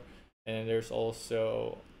whatever, and there's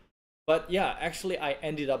also. But yeah, actually I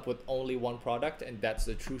ended up with only one product, and that's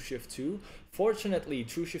the TrueShift 2. Fortunately,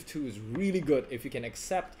 TrueShift 2 is really good if you can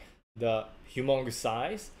accept the humongous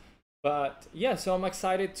size. But yeah, so I'm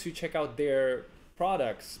excited to check out their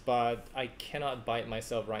products, but I cannot buy it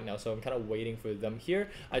myself right now, so I'm kind of waiting for them here.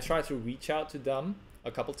 I tried to reach out to them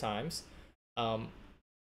a couple times. Tried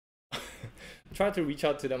to reach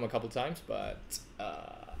out to them a couple times, but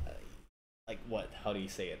like what? How do you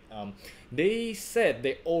say it? They said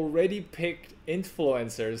they already picked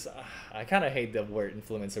influencers. I kind of hate the word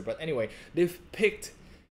influencer, but anyway, they've picked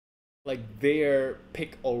like their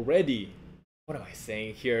pick already. What am I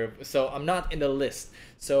saying here? So I'm not in the list.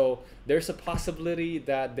 So there's a possibility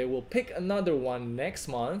that they will pick another one next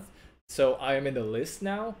month. So I am in the list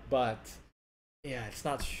now, but yeah, it's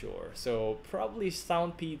not sure. So probably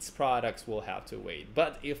Soundpeats products will have to wait.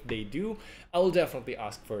 But if they do, I will definitely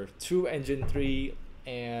ask for True Engine 3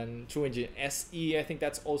 and True Engine SE. I think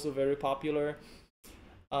that's also very popular.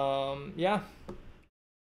 Yeah.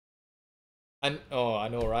 I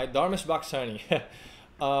know, right? Dharmesh Bakshani.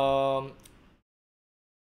 Oh.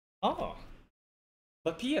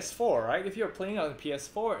 But PS4, right? If you're playing on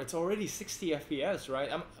PS4, it's already 60 FPS, right?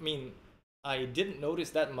 I mean, I didn't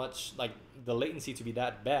notice that much, like the latency to be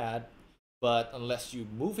that bad, but unless you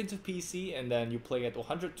move into PC and then you play at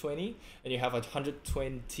 120 and you have a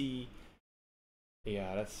 120,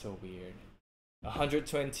 yeah, that's so weird.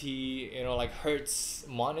 120, you know, like hertz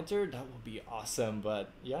monitor, that would be awesome, but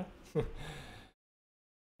yeah.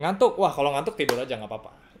 Ngantuk, wah kalau ngantuk tidur aja nggak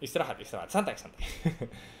apa-apa. Istirahat, santai.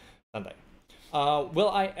 Santai. Will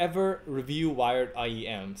I ever review wired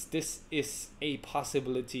IEMs? This is a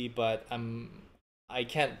possibility, but I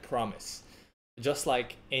can't promise. Just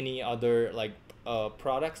like any other like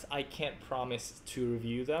products, I can't promise to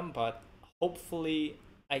review them, but hopefully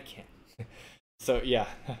I can. So yeah.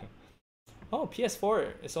 Oh,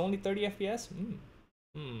 PS4 is only 30 FPS.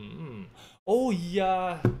 Oh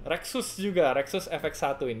iya, Rexus juga, Rexus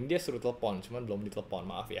FX1 ini dia suruh telepon, cuman belum ditelepon,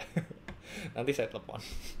 maaf ya. Nanti saya telepon.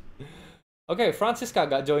 Oke, Francisca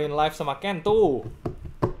gak join live sama Ken tuh.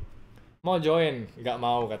 Mau join, gak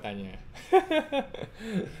mau katanya.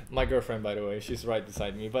 My girlfriend, by the way, she's right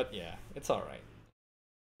beside me, but yeah, it's alright.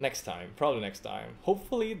 Next time, probably next time.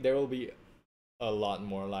 Hopefully there will be a lot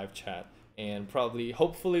more live chat, and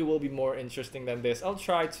hopefully will be more interesting than this. I'll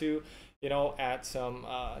try to, you know, add some,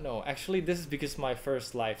 no, actually this is because my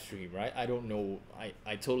first live stream, right? I don't know,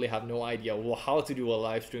 I totally have no idea how to do a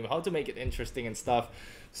live stream, how to make it interesting and stuff.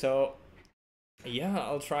 So yeah,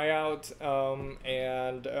 I'll try out I'll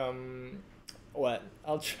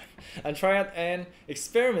try out and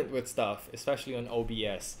experiment with stuff, especially on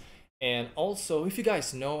OBS. And also, if you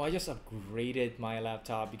guys know, I just upgraded my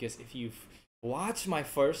laptop, because if you've watched my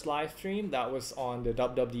first live stream, that was on the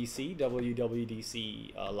WWDC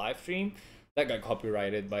live stream. That got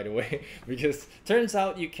copyrighted, by the way, because turns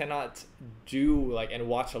out you cannot do like and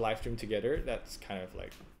watch a live stream together. That's kind of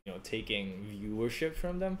like, you know, taking viewership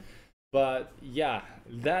from them. But yeah,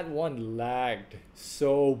 that one lagged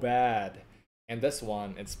so bad, and this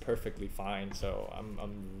one, it's perfectly fine. So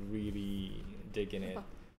I'm really digging it.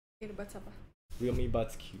 Earbuds apa? Realme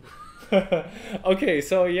Buds Q. Okay,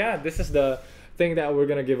 so yeah, this is the thing that we're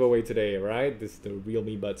gonna give away today, right? This is the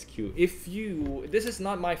Realme Buds Q. This is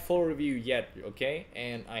not my full review yet, okay?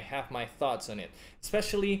 And I have my thoughts on it.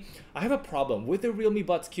 Especially, I have a problem with the Realme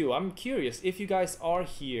Buds Q. I'm curious if you guys are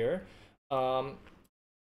here. No.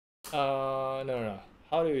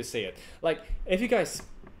 How do you say it? Like, if you guys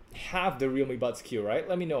have the Realme Buds Q, right?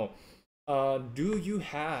 Let me know. Do you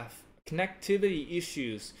have connectivity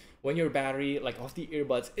issues when your battery, like of the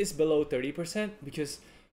earbuds, is below 30%? Because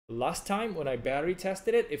last time when I battery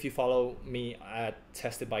tested it, if you follow me at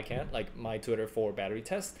Tested by Kent, like my Twitter for battery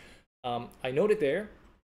test, I noted there,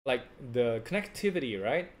 like the connectivity,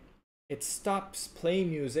 right? It stops playing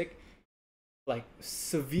music, like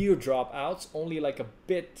severe dropouts, only like a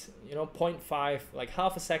bit, 0.5, like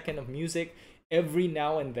half a second of music every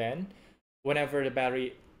now and then, whenever the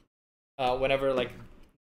battery, whenever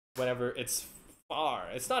it's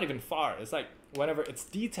far. It's not even far. It's like whenever it's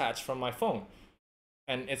detached from my phone.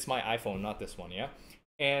 And it's my iPhone, not this one, yeah?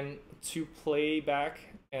 And to play back,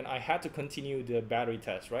 and I had to continue the battery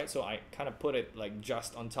test, right? So I kind of put it like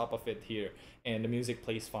just on top of it here, and the music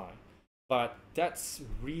plays fine. But that's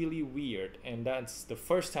really weird, and that's the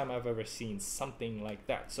first time I've ever seen something like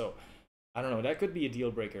that. So I don't know, that could be a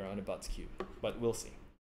deal breaker on the Buds Q, but we'll see.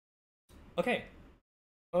 Okay.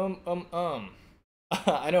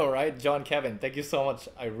 I know, right? John Kevin, thank you so much.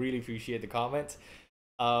 I really appreciate the comment.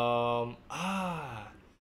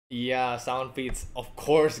 Yeah, sound feeds, of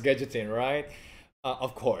course, Gadgetin, right?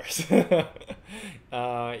 Of course.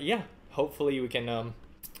 Yeah, hopefully we can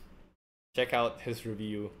check out his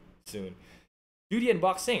review soon. Duty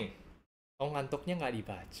unboxing. Oh, ngantuknya nggak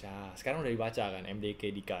dibaca. Sekarang udah dibaca kan,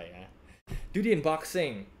 MDK Dika ya. Do the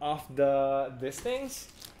unboxing of these things.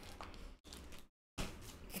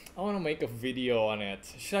 I want to make a video on it.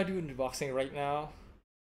 Should I do an unboxing right now?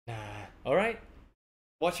 Nah. Alright.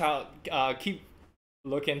 Watch out. Keep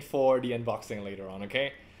looking for the unboxing later on,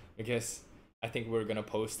 okay? Because I think we're gonna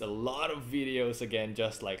post a lot of videos again,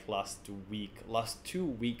 just like last 2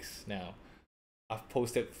 weeks now. I've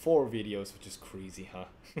posted 4 videos, which is crazy,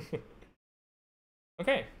 huh?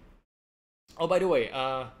 Okay. Oh, by the way,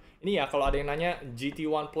 ini ya, kalau ada yang nanya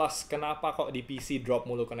GT1 Plus kenapa kok di PC drop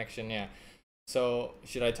mulu connectionnya? So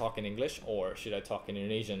should I talk in English or should I talk in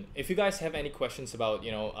Indonesian? If you guys have any questions about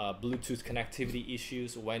Bluetooth connectivity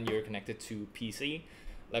issues when you're connected to PC,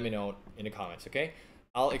 let me know in the comments, okay?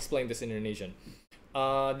 I'll explain this in Indonesian.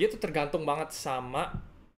 Dia tuh tergantung banget sama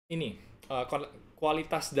ini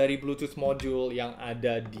kualitas dari Bluetooth module yang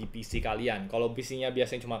ada di PC kalian. Kalau PC-nya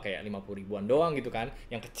biasanya cuma kayak 50 ribuan doang gitu kan,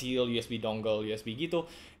 yang kecil, USB dongle, USB gitu,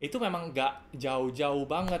 itu memang nggak jauh-jauh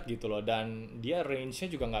banget gitu loh, dan dia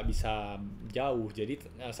range-nya juga nggak bisa jauh, jadi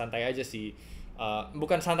santai aja sih.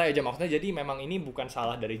 Bukan santai aja maksudnya, jadi memang ini bukan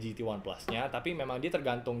salah dari GT1 Plus-nya, tapi memang dia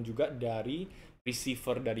tergantung juga dari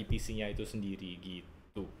receiver dari PC-nya itu sendiri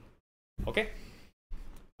gitu. Oke?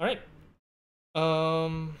 Alright.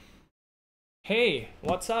 Hey,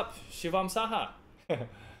 what's up, Shivam Saha?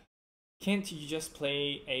 Can't you just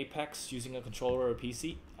play Apex using a controller or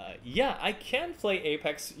PC? Yeah, I can play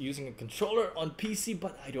Apex using a controller on PC,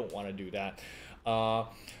 but I don't want to do that.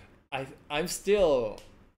 I'm still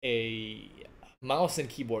a mouse and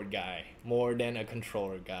keyboard guy more than a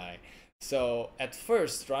controller guy. So at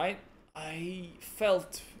first, right, it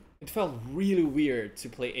felt really weird to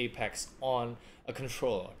play Apex on a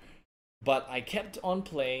controller. But I kept on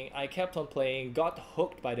playing, got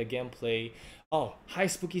hooked by the gameplay. Oh, hi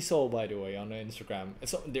Spooky Soul, by the way, on Instagram.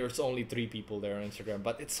 There's only 3 people there on Instagram,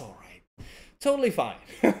 but it's alright. Totally fine.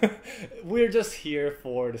 We're just here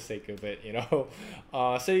for the sake of it, you know?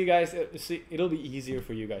 So you guys, it'll be easier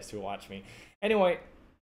for you guys to watch me. Anyway,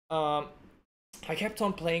 I kept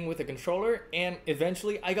on playing with the controller, and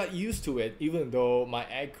eventually I got used to it, even though my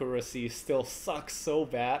accuracy still sucks so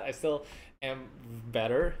bad. I still am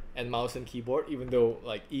better at mouse and keyboard, even though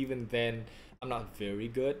even then I'm not very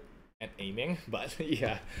good at aiming, but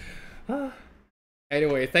yeah.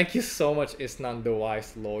 Anyway, thank you so much, Isnan the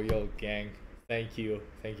Wise Loyal Gang. Thank you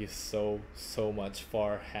so much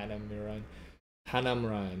for Hanamran.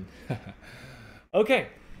 Okay.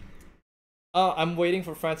 I'm waiting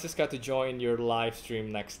for Francisca to join your live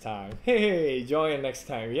stream next time. Hey, join next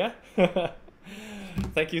time, yeah?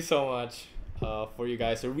 Thank you so much for you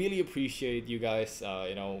guys. I really appreciate you guys,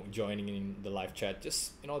 joining in the live chat.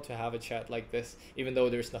 Just, to have a chat like this, even though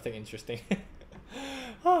there's nothing interesting.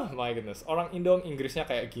 Oh my goodness. Orang Indo Inggrisnya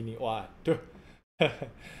kayak gini. Waduh.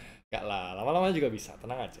 Gak lah, lama-lama juga bisa.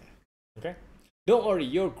 Tenang aja. Okay? Don't worry,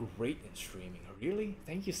 you're great in streaming. Really?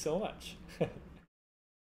 Thank you so much.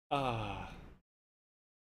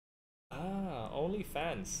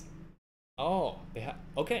 OnlyFans. Oh, they have.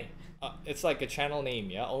 Okay. It's like a channel name,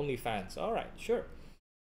 yeah. OnlyFans. Alright, sure.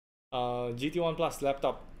 GT1 Plus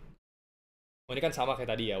laptop. Oh, ini kan sama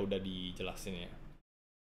kayak tadi ya, udah dijelasin ya.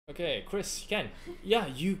 Okay, Chris, you can. Yeah,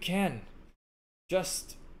 you can.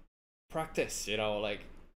 Just practice, you know, like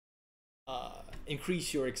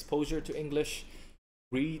increase your exposure to English,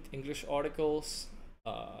 read English articles,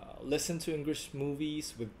 listen to English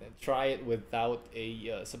movies, try it without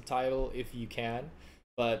a subtitle if you can.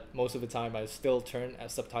 But most of the time I still turn a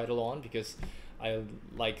subtitle on because I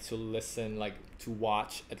like to listen, like to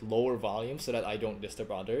watch at lower volume so that I don't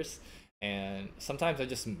disturb others. And sometimes I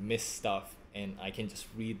just miss stuff and I can just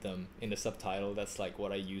read them in the subtitle. That's like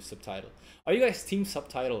what I use subtitle. Are you guys team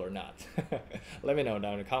subtitle or not? Let me know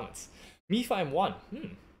down in the comments. Mi Fi M1.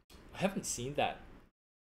 I haven't seen that.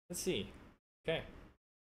 Let's see. Okay.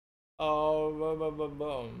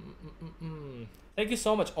 Thank you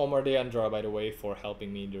so much, Omar Deandra, by the way, for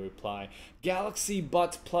helping me to reply. Galaxy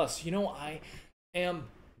Buds Plus. You know, I am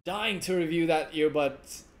dying to review that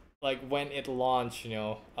earbud, like when it launched. You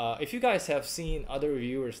know, if you guys have seen other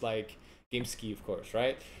reviewers like GameSki, of course,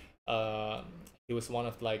 right? He was one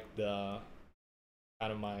of like the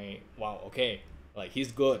kind of my wow. Okay, like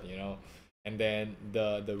he's good, you know. And then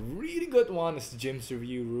the really good one is Jim's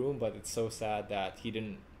Review Room, but it's so sad that he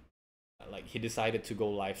didn't. Like he decided to go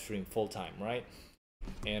live stream full time, right?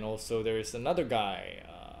 And also there's another guy,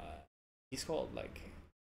 he's called like,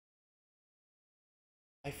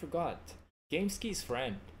 I forgot, GameSki's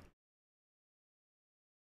friend.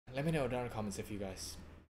 Let me know down in the comments if you guys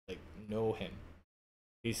like know him.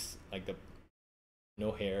 He's like the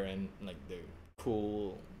no hair and like the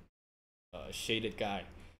cool shaded guy.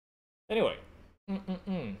 Anyway,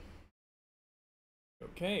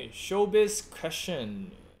 okay, showbiz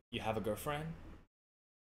question. You have a girlfriend?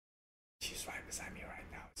 She's right beside me right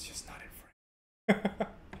now. It's just not in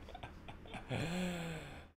frame.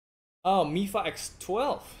 Oh, Mi Fi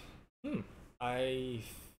X12. I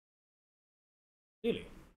really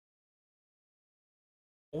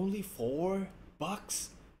only $4.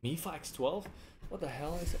 Mi Fi X12. What the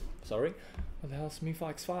hell is it? Sorry. What the hell is Mi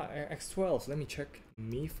Fi X12? Let me check.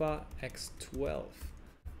 Mi Fi X12.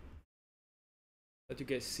 Let you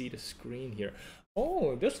guys see the screen here.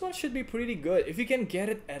 Oh, this one should be pretty good. If you can get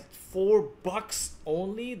it at $4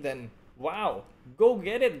 only, then wow, go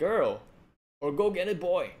get it, girl, or go get it,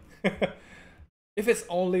 boy. If it's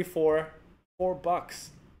only for $4,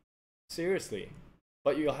 seriously,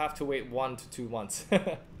 but you'll have to wait 1 to 2 months.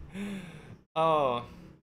 Oh,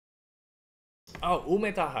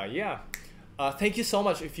 Umetaha, yeah. Thank you so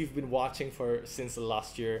much if you've been watching since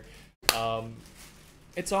last year.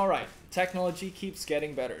 It's alright. Technology keeps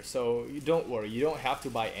getting better, so you don't worry. You don't have to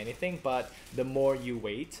buy anything, but the more you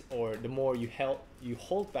wait or the more you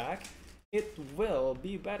hold back, it will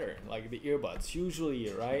be better. Like the earbuds,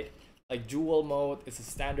 usually, right? Like dual mode is a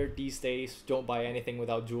standard these days. Don't buy anything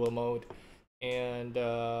without dual mode. And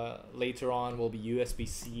later on will be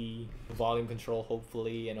USB-C volume control,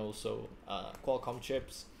 hopefully, and also Qualcomm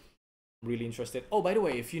chips. Really interested. Oh, by the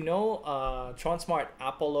way, if you know Transmart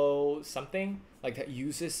Apollo something like that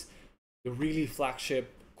uses the really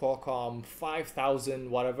flagship Qualcomm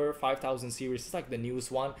 5000 whatever 5000 series, it's like the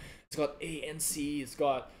newest one. It's got ANC, it's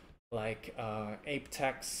got like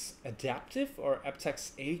aptX adaptive or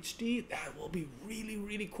aptX HD. That will be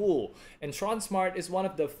really cool. And Transmart is one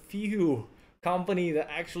of the few company that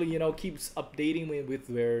actually, you know, keeps updating me with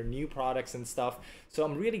their new products and stuff. So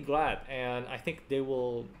I'm really glad, and I think they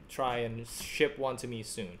will try and ship one to me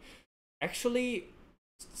soon. Actually,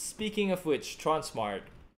 speaking of which, Transmart,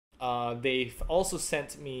 they've also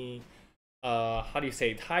sent me how do you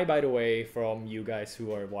say it? Hi, by the way, from you guys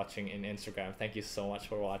who are watching in Instagram. Thank you so much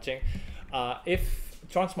for watching. If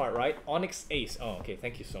Transmart, right? Onyx Ace. Oh, okay.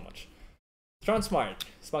 Thank you so much. Transmart,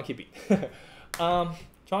 Spunky Beat.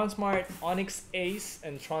 Transmart Onyx Ace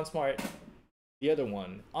and Transmart, the other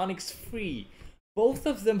one, Onyx Free. Both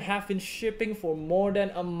of them have been shipping for more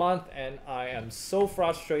than a month, and I am so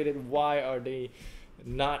frustrated. Why are they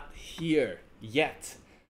not here yet?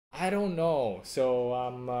 I don't know. So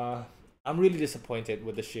I'm really disappointed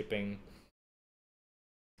with the shipping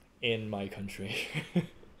in my country.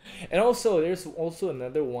 And also, there's also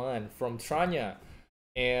another one from Tranya,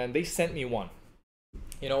 and they sent me one.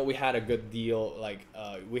 You know, we had a good deal, like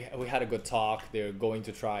we had a good talk. They're going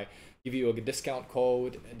to try give you a discount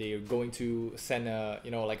code. They're going to send a,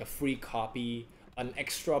 you know, like a free copy, an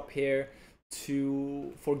extra pair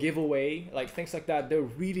for giveaway, like things like that. They're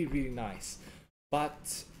really nice,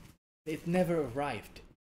 but it never arrived,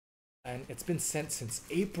 and it's been sent since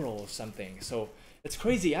April or something. So it's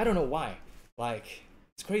crazy. I don't know why. Like,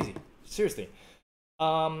 it's crazy, seriously.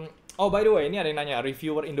 Oh by the way, ini ada yang nanya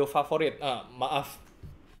reviewer Indo favorit. Maaf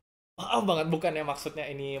banget, bukannya maksudnya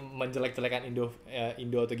ini menjelek-jelekan Indo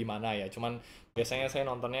atau gimana ya. Cuman biasanya saya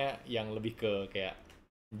nontonnya yang lebih ke kayak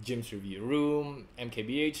Jim's Review Room,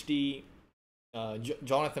 MKBHD,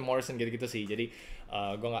 Jonathan Morrison gitu-gitu sih. Jadi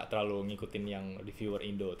gue nggak terlalu ngikutin yang reviewer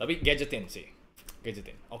Indo. Tapi gadgetin sih,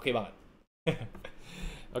 gadgetin. Oke banget.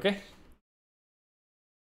 Oke.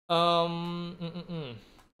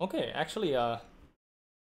 Okay, actually,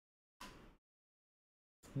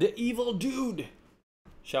 the evil dude.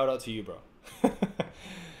 Shout out to you, bro.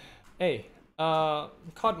 Hey,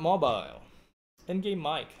 COD Mobile, in-game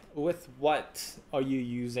mic. With what are you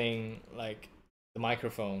using, like the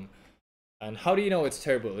microphone? And how do you know it's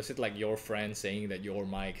terrible? Is it like your friend saying that your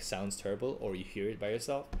mic sounds terrible, or you hear it by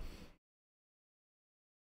yourself?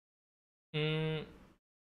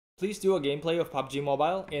 Please do a gameplay of PUBG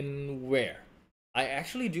Mobile. In where? I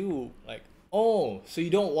actually do like. Oh, so you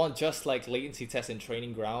don't want just like latency test and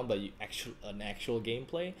training ground, but you an actual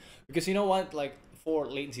gameplay? Because you know what, like for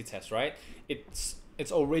latency test, right? It's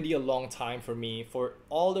already a long time for me for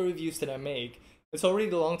all the reviews that I make. It's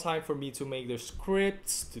already a long time for me to make the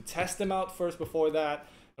scripts, to test them out first before that,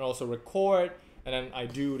 and also record, and then I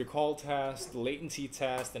do the call test, the latency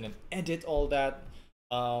test, and then edit all that.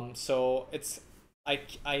 So it's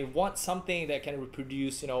I want something that can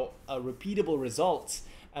reproduce, you know, a repeatable results.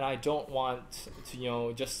 And I don't want to, you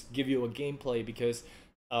know, just give you a gameplay because,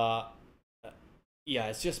 yeah,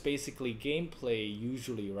 it's just basically gameplay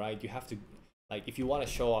usually, right? You have to, like, if you want to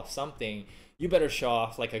show off something, you better show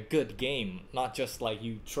off like a good game, not just like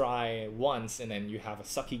you try once and then you have a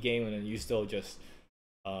sucky game and then you still just,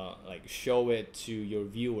 like, show it to your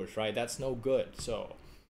viewers, right? That's no good. So,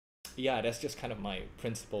 yeah, that's just kind of my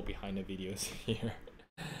principle behind the videos here.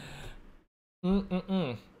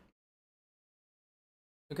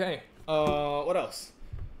 Okay, what else?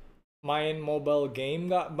 Main mobile game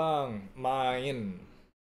gak bang? Main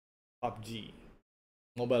PUBG,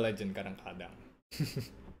 Mobile Legend kadang-kadang.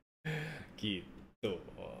 Gitu.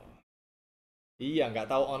 Iya, nggak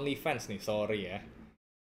tahu OnlyFans nih, sorry ya.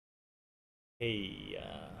 Hey,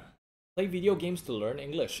 play video games to learn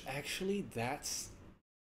English. Actually, that's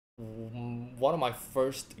one of my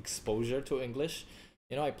first exposure to English.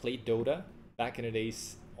 You know, I played Dota back in the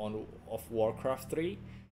days of Warcraft 3.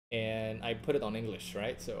 And I put it on English,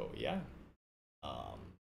 right? So yeah,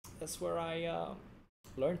 that's where I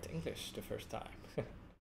learned English the first time.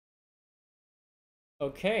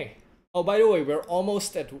 Okay. Oh, by the way, we're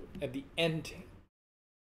almost at the end.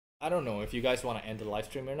 I don't know if you guys want to end the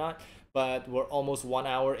live stream or not, but we're almost 1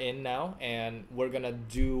 hour in now, and we're gonna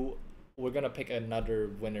pick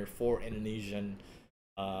another winner for Indonesian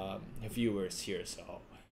viewers here. So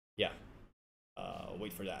yeah,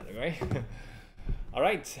 wait for that, okay? All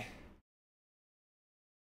right.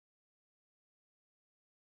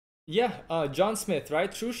 Yeah, John Smith, right?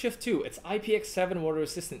 True Shift 2. It's IPX7 water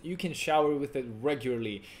resistant. You can shower with it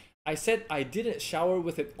regularly. I said I didn't shower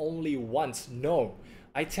with it only once. No.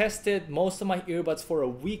 I tested most of my earbuds for a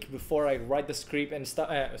week before I write the script and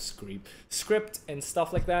script and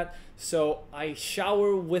stuff like that. So I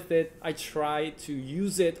shower with it. I try to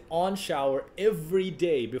use it on shower every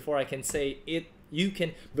day before I can say it.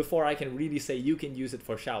 Before I can really say you can use it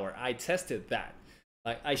for shower. I tested that.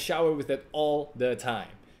 Like, I shower with it all the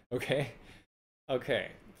time. Okay.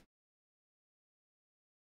 Okay,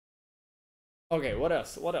 what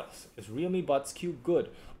else? Is Realme Buds Q good?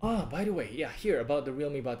 Ah, by the way, yeah, here about the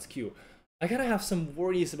Realme Buds Q. I kind of have some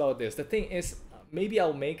worries about this. The thing is, maybe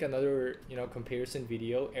I'll make another, you know, comparison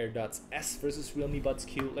video, AirDots S versus Realme Buds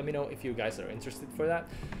Q. Let me know if you guys are interested for that.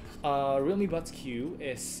 Realme Buds Q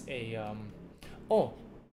is a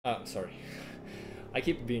sorry. I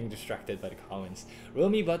keep being distracted by the comments.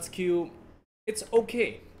 Realme Buds Q, it's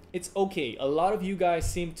okay. It's okay. A lot of you guys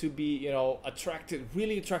seem to be, you know,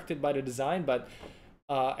 really attracted by the design, but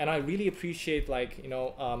and I really appreciate, like, you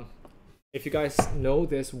know, if you guys know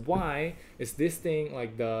this, why is this thing,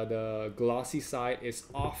 like the glossy side is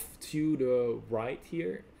off to the right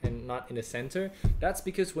here and not in the center? That's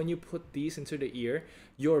because when you put these into the ear,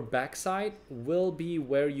 your backside will be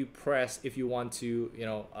where you press if you want to, you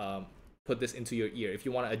know, put this into your ear. If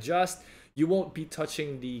you want to adjust, you won't be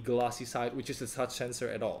touching the glossy side, which is a touch sensor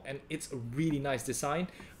at all. And it's a really nice design.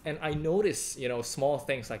 And I notice, you know, small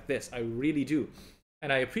things like this. I really do.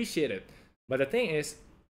 And I appreciate it. But the thing is,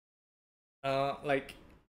 like,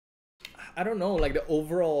 I don't know, like the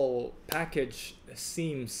overall package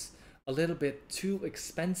seems a little bit too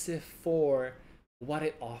expensive for what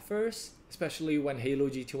it offers, especially when Halo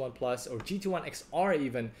GT1 Plus or GT1 XR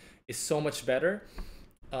even is so much better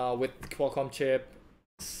with Qualcomm chip,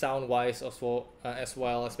 sound wise as well,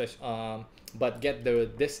 especially but get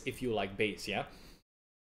this if you like bass. Yeah,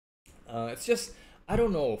 it's just, I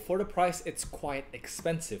don't know, for the price it's quite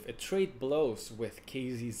expensive. It trade blows with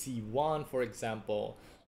QCC1, for example,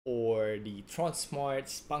 or the Transmart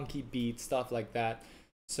Spunky Beat, stuff like that.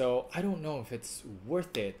 So I don't know if it's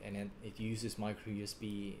worth it. And it uses micro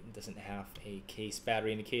USB, it doesn't have a case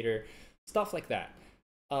battery indicator, stuff like that.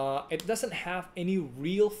 It doesn't have any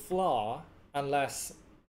real flaw unless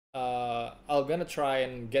I'm gonna try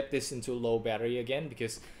and get this into low battery again,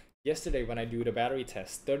 because yesterday when I do the battery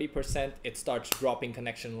test, 30%, it starts dropping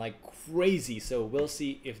connection like crazy. So we'll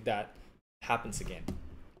see if that happens again.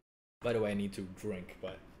 By the way, I need to drink,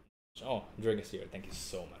 but oh, drink is here. Thank you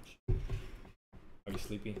so much. Are you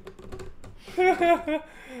sleepy?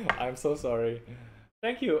 I'm so sorry.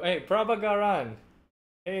 Thank you. Hey, Prabhagaran.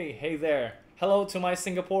 Hey there. Hello to my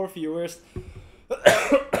Singapore viewers.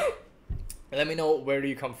 Let me know where do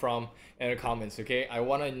you come from in the comments, okay? I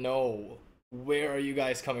want to know where are you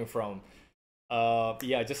guys coming from.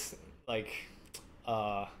 Yeah, just like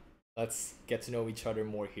let's get to know each other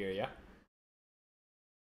more here, yeah?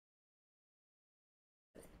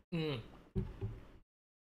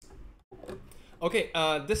 Okay,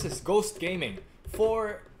 this is Ghost Gaming.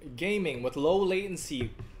 For gaming with low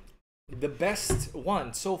latency, the best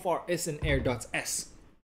one so far is an AirDots-S.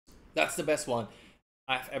 That's the best one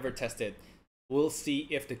I've ever tested. We'll see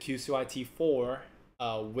if the QCY-T4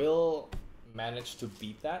 will manage to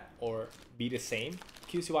beat that or be the same.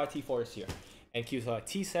 QCY-T4 is here, and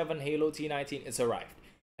QCY-T7 Halo T19 is arrived,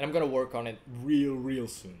 and I'm gonna work on it real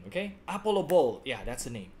soon. Okay, Apollo Bowl, yeah, that's the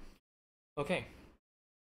name. Okay,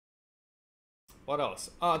 what else?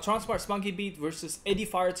 Transmart Spunky Beat versus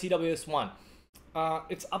Edifier TWS1.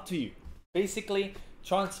 It's up to you. Basically,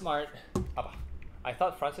 Transmart. I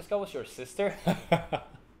thought Francisca was your sister.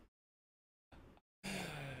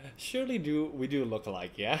 Surely we do look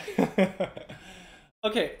alike, yeah?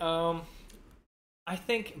 Okay, I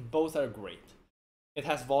think both are great. It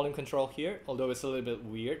has volume control here, although it's a little bit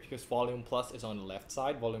weird because volume plus is on the left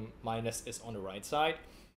side, volume minus is on the right side.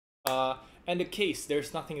 And the case,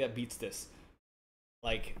 there's nothing that beats this.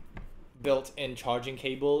 Like, built-in charging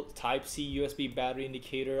cable, Type-C USB battery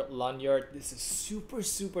indicator, lanyard. This is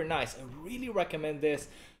super nice. I really recommend this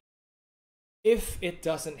if it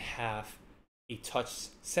doesn't have a touch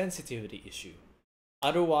sensitivity issue.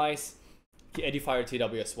 Otherwise, the Edifier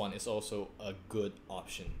TWS1 is also a good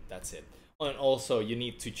option. That's it. And also, you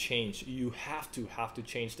need to change. You have to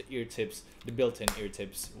change the ear tips, the built-in ear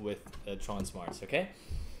tips with Transmarts. Okay.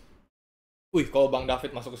 Uy, kalau Bang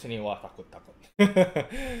David masuk ke sini, wah takut.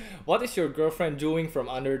 What is your girlfriend doing from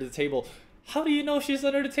under the table? How do you know she's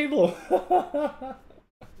under the table?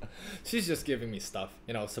 She's just giving me stuff,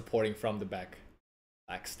 you know, supporting from the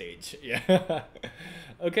backstage. Yeah.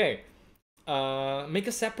 Okay. Make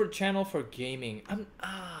a separate channel for gaming.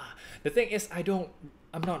 The thing is,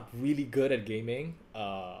 I'm not really good at gaming.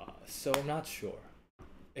 So I'm not sure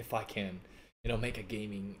if I can, you know, make a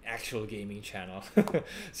actual gaming channel.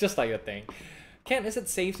 It's just like a thing. Ken, is it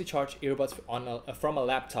safe to charge earbuds from a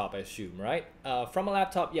laptop, I assume, right? From a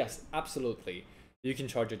laptop, yes, absolutely. You can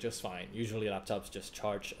charge it just fine. Usually laptops just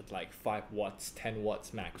charge at like 5 watts, 10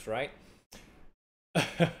 watts max, right?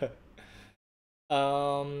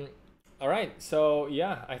 Alright, so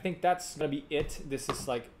yeah, I think that's gonna be it. This is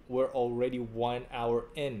like, we're already 1 hour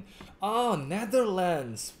in. Oh,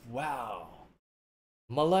 Netherlands! Wow!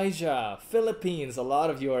 Malaysia, Philippines, a lot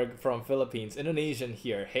of you are from Philippines. Indonesian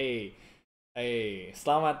here, hey,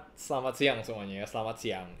 selamat siang semuanya, selamat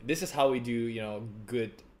siang. This is how we do, you know,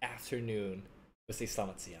 good afternoon. We say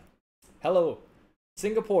selamat siang. Hello,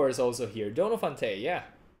 Singapore is also here. Dono Fante, yeah,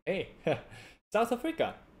 hey. South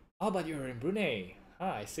Africa, how about you're in Brunei?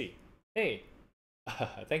 I see. Hey,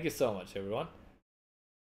 thank you so much, everyone.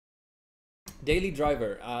 Daily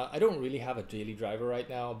driver. I don't really have a daily driver right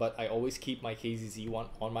now, but I always keep my KZZ one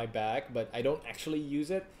on my bag, but I don't actually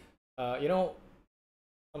use it. You know,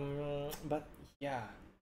 but yeah,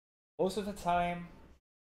 most of the time,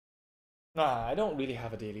 nah, I don't really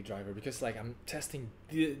have a daily driver because like I'm testing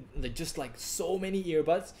just like so many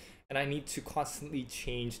earbuds, and I need to constantly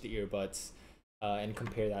change the earbuds and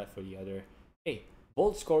compare that for the other. Hey,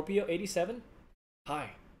 Bolt Scorpio 87.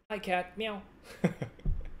 Hi, cat, meow.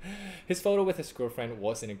 His photo with his girlfriend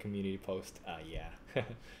was in a community post. Yeah.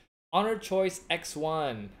 Honor Choice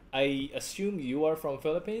X1. I assume you are from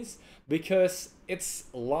Philippines because it's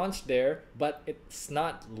launched there, but it's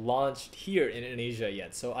not launched here in Indonesia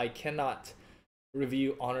yet. So I cannot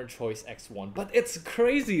review Honor Choice X1. But it's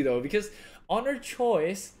crazy though, because Honor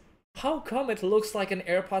Choice, how come it looks like an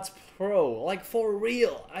AirPods Pro? Like for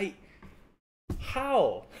real.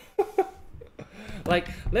 How? Like,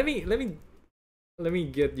 let me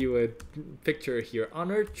get you a picture here.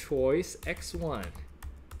 Honor choice X1.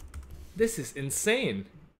 This is insane.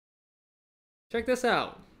 Check this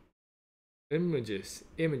out. Images.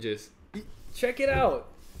 Check it out.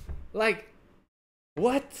 Like,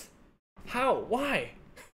 what? How? Why?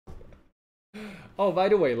 Oh, by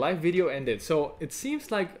the way, live video ended. So it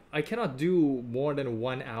seems like I cannot do more than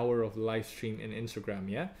 1 hour of live stream in Instagram,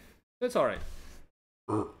 yeah? That's alright.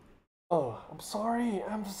 Oh, I'm sorry.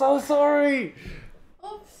 I'm so sorry.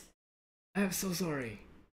 Oops. I'm so sorry.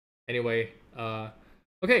 Anyway,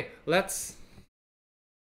 okay, let's...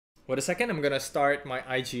 Wait a second, I'm gonna start my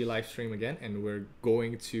IG live stream again, and we're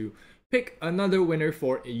going to pick another winner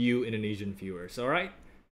for you Indonesian viewers, alright?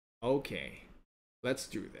 Okay, let's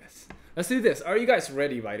do this. Let's do this. Are you guys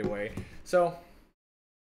ready, by the way? So,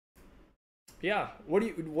 yeah,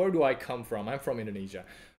 where do I come from? I'm from Indonesia.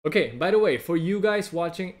 Okay, by the way, for you guys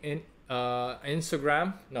watching in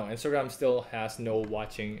Instagram, no, Instagram still has no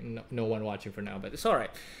one watching for now, but it's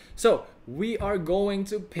alright. So, we are going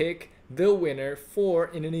to pick the winner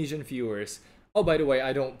for Indonesian viewers. Oh, by the way,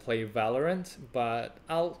 I don't play Valorant, but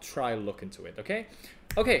I'll try look into it, okay?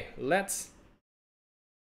 Okay, let's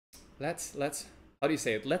how do you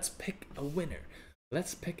say it? Let's pick a winner.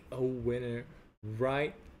 Let's pick a winner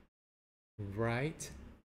right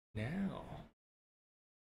now.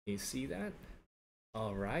 Can you see that?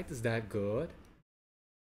 All right, is that good?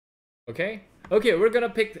 Okay, we're gonna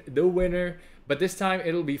pick the winner, but this time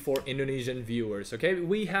it'll be for Indonesian viewers. Okay,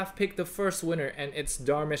 we have picked the first winner, and it's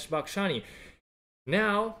Darmesh Bakshani.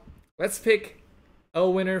 Now let's pick a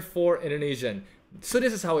winner for Indonesian. So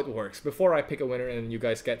this is how it works. Before I pick a winner and you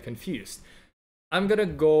guys get confused, I'm gonna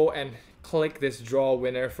go and click this draw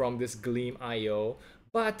winner from this Gleam.io.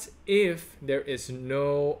 But if there is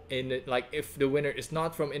no if the winner is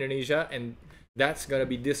not from Indonesia, and that's gonna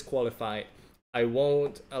be disqualified, I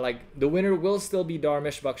won't the winner will still be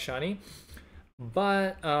Darmesh Bakshani.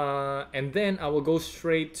 But and then I will go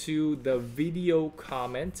straight to the video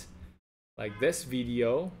comment, like this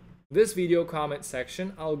video comment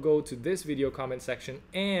section. I'll go to this video comment section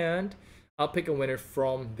and I'll pick a winner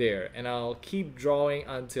from there, and I'll keep drawing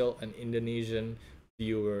until an Indonesian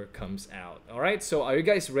viewer comes out. All right, so are you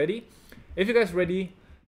guys ready? If you guys ready,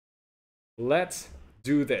 let's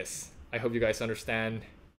do this. I hope you guys understand.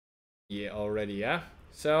 Yeah, already, yeah.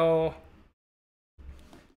 So,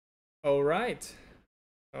 all right.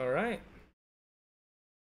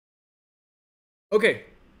 Okay,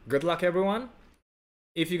 good luck, everyone.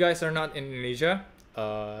 If you guys are not in Indonesia,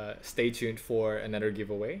 stay tuned for another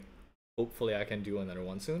giveaway. Hopefully I can do another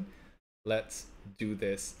one soon. Let's do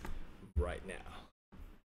this right now.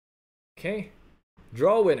 Okay,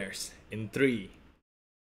 draw winners in 3,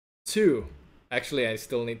 2. Actually, I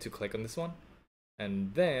still need to click on this one,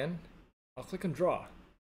 and then I'll click on draw.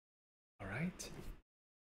 All right,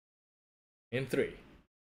 in 3,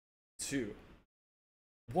 2,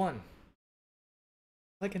 1.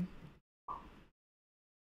 Clicking. All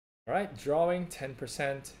right, drawing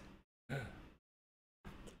 10%.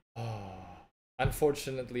 Oh,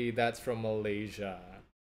 unfortunately, that's from Malaysia.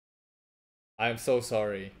 I'm so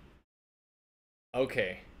sorry.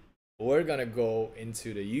 Okay, we're gonna go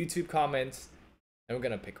into the YouTube comments and we're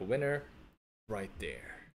gonna pick a winner right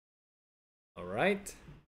there. All right,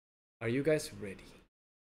 are you guys ready?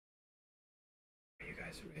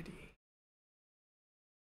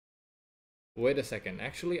 Wait a second,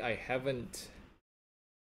 actually I haven't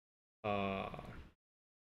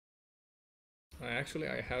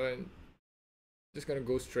just gonna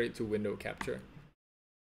go straight to window capture.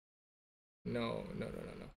 No.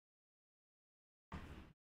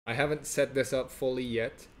 I haven't set this up fully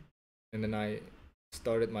yet, and then I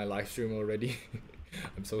started my live stream already.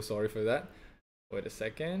 I'm so sorry for that. Wait a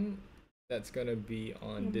second. That's gonna be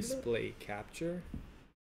on display capture.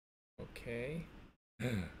 Okay.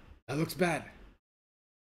 That looks bad.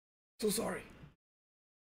 So sorry.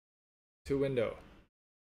 To window.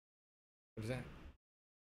 What is that?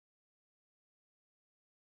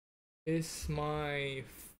 Is my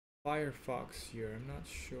Firefox here? I'm not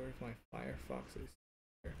sure if my Firefox is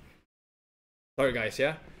here. Sorry guys,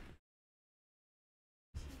 yeah?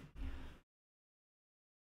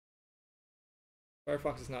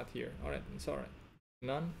 Firefox is not here. Alright, it's alright.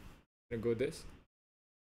 None. I'm gonna go this.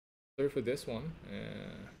 Sorry for this one.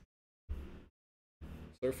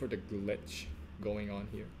 Sorry for the glitch going on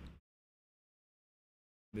here.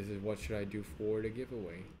 This is what should I do for the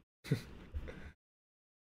giveaway.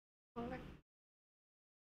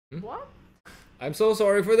 What? I'm so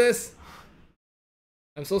sorry for this.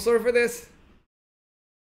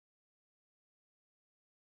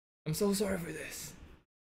 I'm so sorry for this.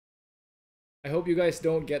 I hope you guys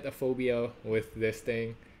don't get a phobia with this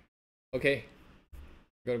thing. Okay,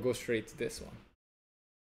 I'm gonna go straight to this one.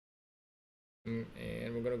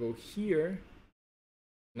 And we're gonna go here.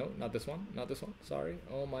 No, not this one. Not this one. Sorry.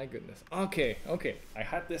 Oh my goodness. Okay, okay. I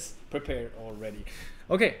had this prepared already.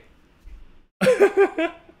 Okay.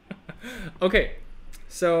 Okay.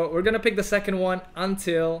 So we're gonna pick the second one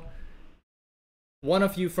until one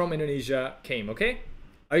of you from Indonesia came, okay?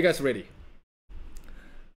 Are you guys ready?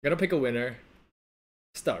 I'm gonna pick a winner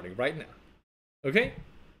starting right now. Okay?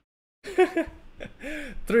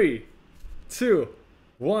 3, 2,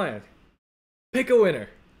 1. Pick a winner.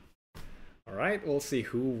 Alright, we'll see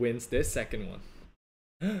who wins this second one.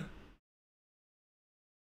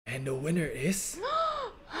 And the winner is...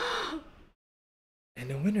 And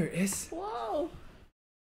the winner is... Wow.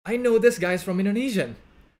 I know this guy's from Indonesian.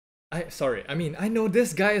 I know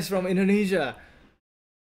this guy is from Indonesia.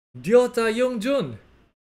 Dyota Yongjun.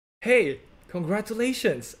 Hey,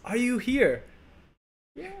 congratulations. Are you here?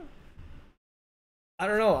 Yeah. I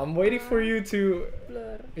don't know. I'm waiting for you to...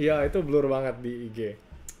 Blur. Ya, itu blur banget di IG.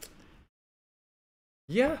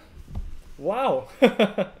 Yeah. Wow.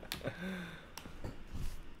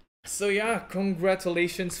 So yeah,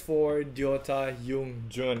 congratulations for Dyota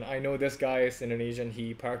Yongjun. I know this guy is Indonesian.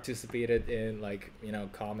 He participated in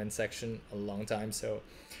comment section a long time. So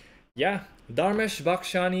yeah, Dharmesh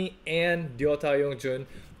Bakshani and Dyota Yongjun,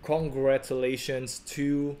 congratulations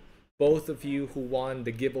to both of you who won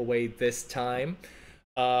the giveaway this time.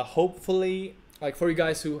 Hopefully, for you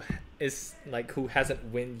guys who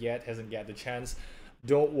hasn't win yet, hasn't got the chance,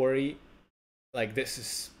 don't worry. This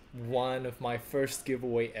is one of my first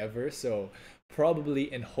giveaway ever, so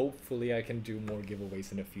probably and hopefully I can do more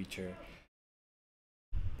giveaways in the future.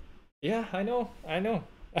 Yeah, I know.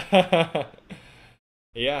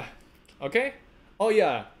 Yeah. Okay. Oh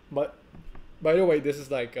yeah, but by the way, this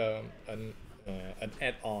is an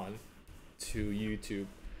add-on to YouTube,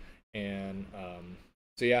 and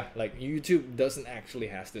so yeah, YouTube doesn't actually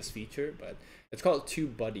has this feature, but it's called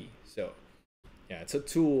TubeBuddy. So yeah, it's a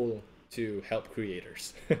tool to help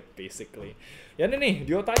creators, basically. Yan nih,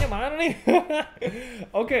 Dyotanya mana nih?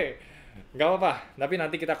 Oke, nggak apa-apa. Tapi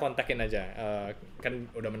nanti kita kontakin aja.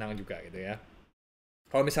 Kan udah menang juga gitu ya.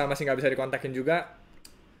 Kalau misalnya masih nggak bisa dikontakin juga,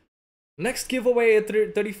 next giveaway at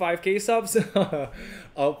 35k subs.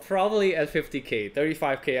 Probably at 50k.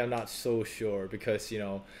 35k, I'm not so sure because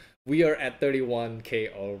we are at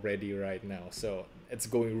 31k already right now. So it's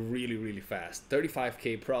going really, really fast.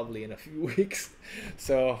 35k probably in a few weeks.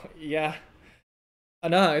 So yeah.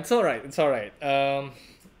 No, it's all right. It's all right.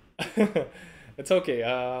 It's okay.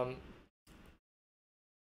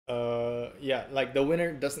 Yeah, the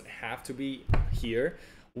winner doesn't have to be here.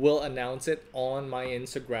 We'll announce it on my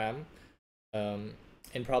Instagram,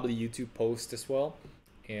 and probably YouTube post as well.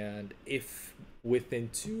 And if within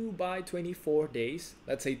 2 by 24 days,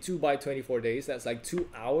 let's say 2 by 24 days, that's 2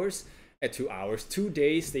 hours. At 2 hours, 2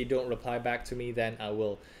 days, they don't reply back to me, then I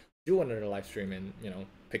will do another live stream and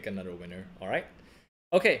pick another winner. All right.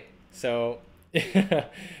 Okay. So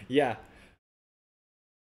yeah.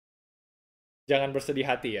 Jangan bersedih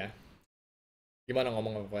hati ya. Gimana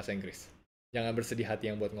ngomong bahasa Inggris? Jangan bersedih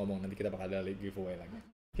hati yang buat ngomong, nanti kita bakal ada giveaway lagi.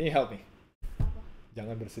 Can you help me?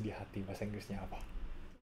 Jangan bersedih hati, bahasa Inggrisnya apa?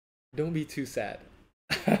 Don't be too sad.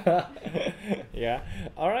 Yeah.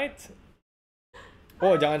 All right.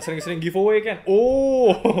 Oh, jangan sering-sering giveaway kan?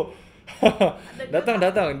 Oh, datang.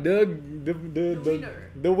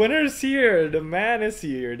 The winner is here. The man is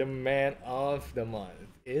here. The man of the month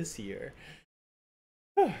is here.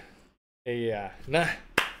 Yeah. Nah.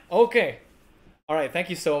 Okay. All right. Thank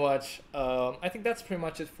you so much. I think that's pretty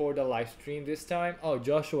much it for the live stream this time. Oh,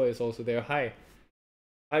 Joshua is also there. Hi.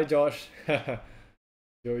 Hi, Josh.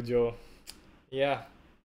 Jojo. Yeah.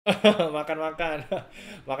 makan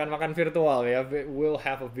virtual ya. We'll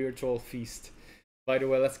have a virtual feast. By the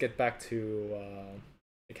way, let's get back to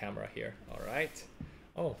the camera here. All right.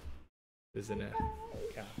 Oh, isn't it?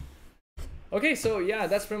 Yeah. Okay, so yeah,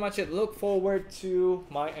 that's pretty much it. Look forward to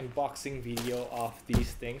my unboxing video of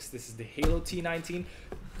these things. This is the Halo T19.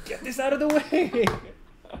 Get this out of the way.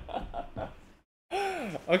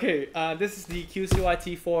 Okay, this is the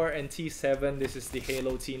QCY-T4 and T7. This is the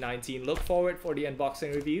Halo T19. Look forward for the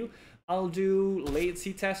unboxing review. I'll do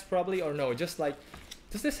latency test probably, or no, just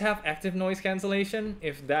does this have active noise cancellation?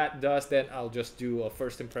 If that does, then I'll just do a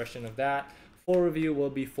first impression of that. Full review will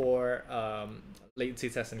be for latency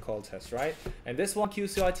test and call test, right? And this one,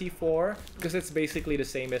 QCY-T4, because it's basically the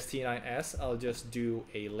same as T9S, I'll just do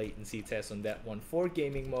a latency test on that one for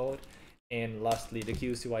gaming mode. And lastly, the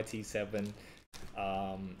QCY-T7,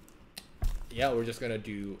 yeah, we're just gonna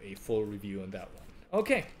do a full review on that one.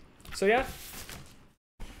 Okay, so yeah,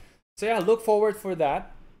 look forward for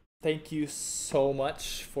that. Thank you so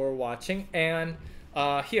much for watching. And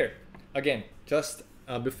here again, just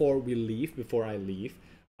before I leave,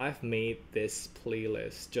 I've made this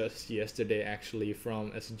playlist just yesterday actually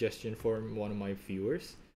from a suggestion from one of my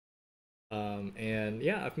viewers. And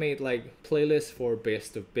yeah, I've made like playlists for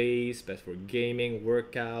best of bass, best for gaming,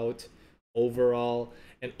 workout, overall.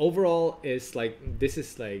 And overall is like, this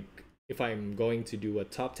is like, if I'm going to do a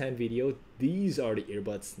top 10 video, these are the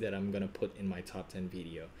earbuds that I'm gonna put in my top 10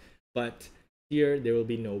 video. But here there will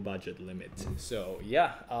be no budget limit. So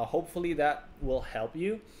yeah, hopefully that will help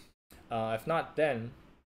you. If not, then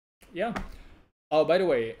yeah. Oh, by the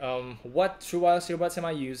way, what true wireless earbuds am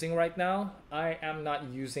I using right now? I am not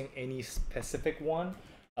using any specific one.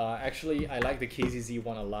 Actually, I like the QCC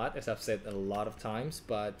one a lot, as I've said a lot of times,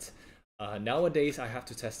 but nowadays I have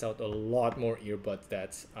to test out a lot more earbuds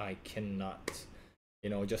that I cannot,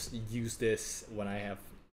 just use this when I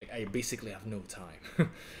basically have no time.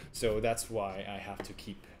 So that's why I have to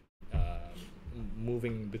keep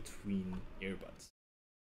moving between earbuds.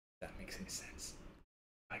 If that makes any sense.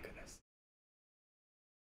 My goodness.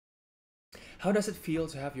 How does it feel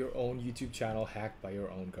to have your own YouTube channel hacked by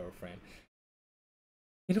your own girlfriend?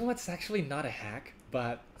 You know what's actually not a hack,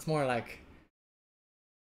 but it's more like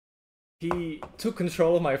he took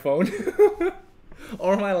control of my phone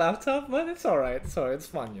or my laptop, but it's alright. It's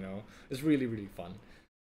fun, It's really, really fun.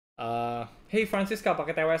 Hey Francisca,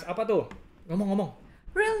 pakai TWS apa tuh? Ngomong.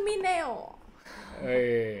 Realme Neo.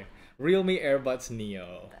 Hey, Realme Airbuds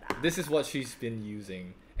Neo. This is what she's been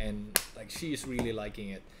using, and like she's really liking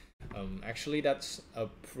it. Actually, that's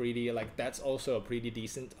also a pretty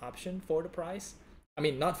decent option for the price. I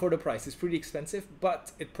mean, not for the price, it's pretty expensive,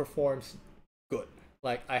 but it performs good.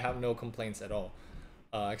 Like, I have no complaints at all,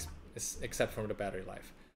 except from the battery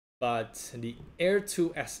life. But the Air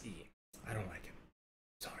 2 SE, I don't like it.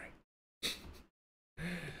 Sorry.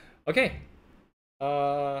 Okay.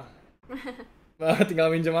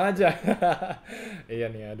 Tinggal minjem aja. Iya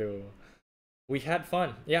nih, aduh. We had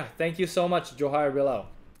fun. Yeah, thank you so much, Johar Willow.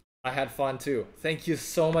 I had fun too. Thank you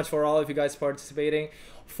so much for all of you guys participating.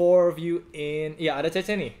 4 of you in... Yeah, ada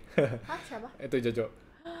Cece nih. Hah, siapa? Itu Jojo.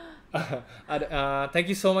 Thank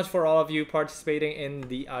you so much for all of you participating in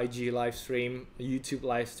the IG live stream, YouTube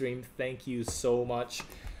live stream. Thank you so much.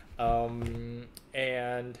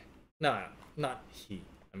 And... Nah, not he.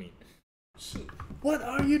 I mean... She. What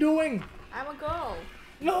are you doing? I'm a girl.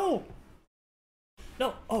 No!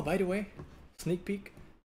 No! Oh, by the way, sneak peek.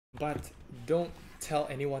 But don't tell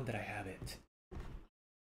anyone that I have it.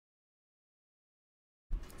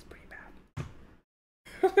 It's pretty bad.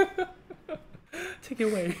 Take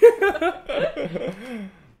it away.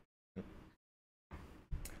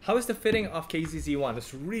 How is the fitting of KCC one?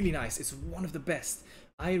 It's really nice. It's one of the best.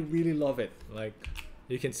 I really love it. Like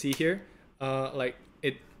you can see here, like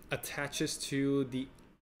it attaches to the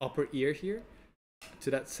upper ear here,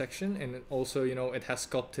 to that section, and also it has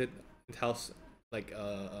sculpted. It has like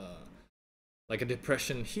a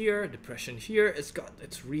depression here.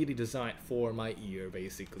 It's really designed for my ear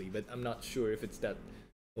basically, but I'm not sure if it's that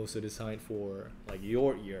also designed for like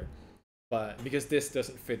your ear, but because this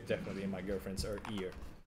doesn't fit definitely in my girlfriend's ear.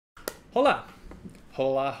 Hola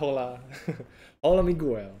hola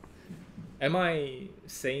Miguel. Am I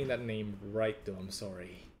saying that name right though? I'm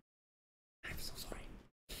sorry. I'm so sorry.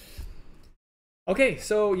 Okay,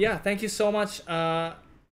 so yeah, thank you so much. Oh,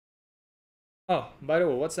 by the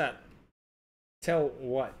way, what's that? Tell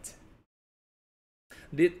what?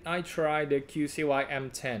 Did I try the QCY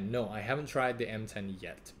M10? No, I haven't tried the M10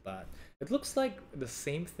 yet, but it looks like the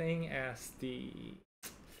same thing as the...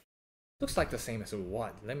 Looks like the same as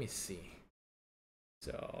what? Let me see.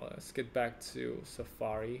 So let's get back to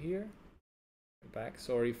Safari here. Back,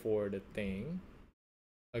 sorry for the thing.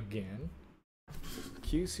 Again.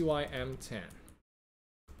 QCY M10.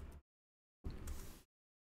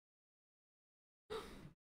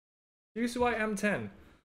 QCY M10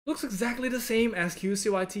 looks exactly the same as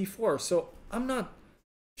QCY T4, so I'm not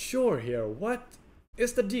sure here. What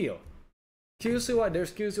is the deal? There's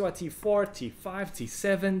QCY T4, T5,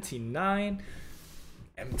 T7, T9,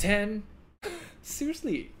 M10.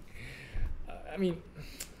 Seriously, I mean,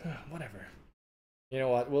 whatever. You know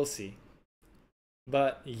what? We'll see.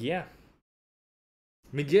 But yeah,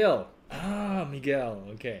 Miguel. Miguel.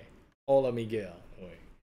 Okay. Hola, Miguel. Wait.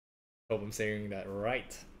 Hope I'm saying that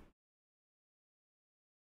right.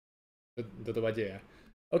 Tutup aja ya.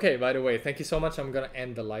 Okay, by the way, thank you so much. I'm gonna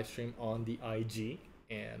end the live stream on the IG,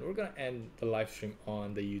 and we're gonna end the live stream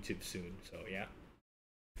on the YouTube soon. So yeah.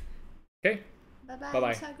 Okay. Bye bye,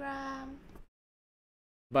 Bye-bye. Instagram.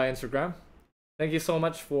 Bye, Instagram. Thank you so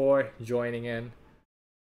much for joining in.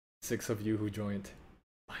 6 of you who joined.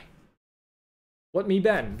 Bye. What Mi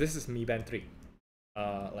Band? This is Mi Band 3.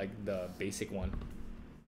 Like the basic one.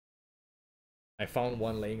 I found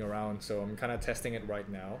one laying around, so I'm kind of testing it right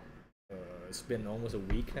now. It's been almost a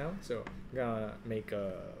week now, so I'm gonna make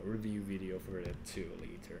a review video for it too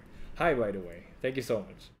later. Hi, by the way. Thank you so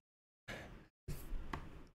much.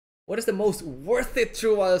 What is the most worth it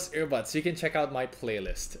true wireless earbuds? You can check out my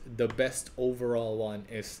playlist. The best overall one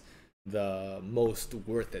is the most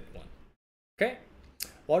worth it one. Okay?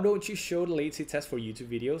 Why don't you show the latency test for YouTube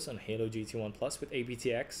videos on Halo GT1 Plus with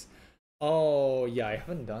aptX? Oh yeah, I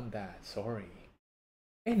haven't done that. Sorry.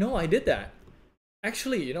 Hey, no, I did that.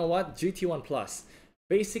 Actually, you know what? GT1 Plus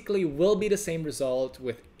basically will be the same result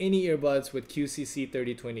with any earbuds with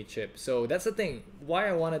QCC3020 chip. So that's the thing. Why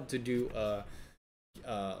I wanted to do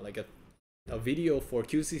like a video for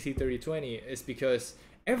QCC3020 is because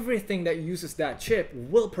everything that uses that chip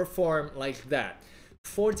will perform like that.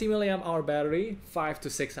 40 milliamp hour battery, 5 to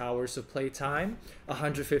 6 hours of playtime,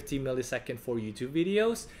 150 millisecond for YouTube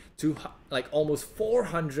videos, to like almost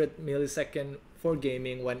 400 millisecond for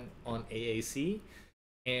gaming when on AAC,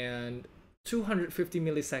 and 250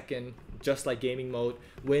 millisecond just like gaming mode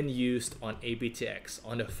when used on aptX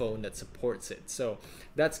on a phone that supports it. So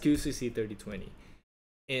that's QCC3020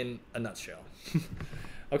 in a nutshell.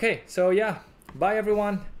 Okay, so yeah, bye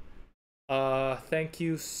everyone. Thank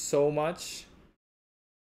you so much.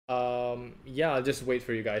 Yeah, I'll just wait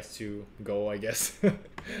for you guys to go, I guess,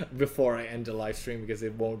 before I end the live stream, because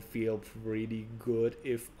it won't feel pretty good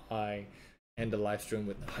if I end the live stream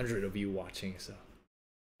with 100 of you watching. So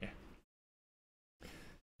yeah,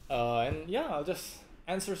 and yeah, I'll just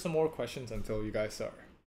answer some more questions until you guys are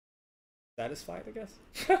satisfied, I guess.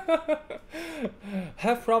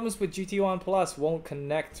 Have problems with GT1 Plus, won't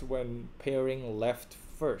connect when pairing left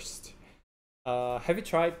first. Have you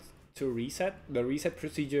tried to reset? The reset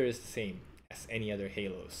procedure is the same as any other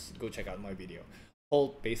Halos. Go check out my video.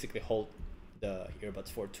 Basically hold the earbuds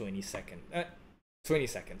for 20 seconds. 20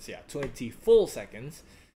 seconds, yeah, 20 full seconds,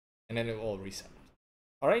 and then it will reset.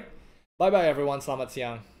 All right, bye bye everyone. Selamat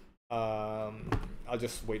siang. I'll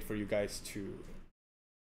just wait for you guys to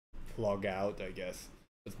log out, I guess.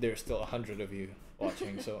 But there's still 100 of you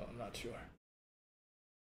watching, so I'm not sure.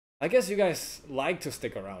 I guess you guys like to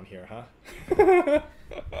stick around here, huh?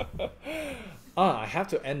 I have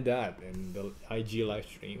to end that in the IG live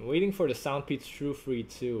stream. Waiting for the Soundpeats True Free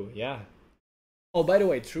 2. Yeah. Oh, by the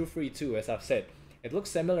way, True Free 2, as I've said, it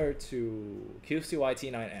looks similar to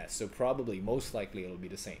QCY-T9S, so probably, most likely, it'll be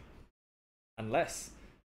the same. Unless,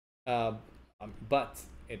 but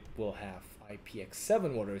it will have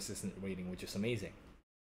IPX7 water resistant rating, which is amazing.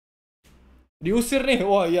 Diusir nih,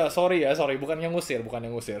 wah ya sorry, bukan yang ngusir.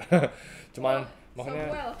 Cuman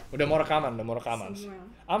makanya udah mau rekaman.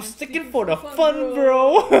 I'm sticking for the fun,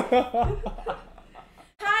 bro.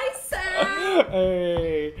 Hi Sam.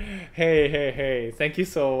 Hey, thank you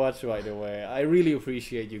so much, by the way. I really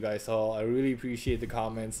appreciate you guys all. I really appreciate the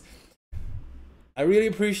comments. I really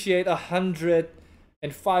appreciate 105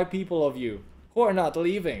 people of you who are not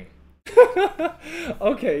leaving.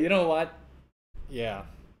 Okay, you know what? Yeah.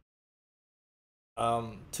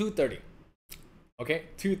 2:30.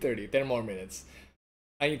 Okay, 2:30. 10 more minutes.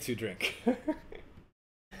 I need to drink.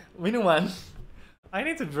 Minuman. I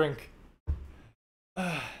need to drink.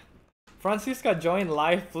 Francisca, join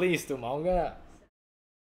live please. Tuh mau nggak?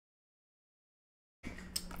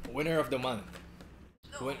 Winner of the month.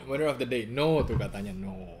 Winner of the day. No tuh katanya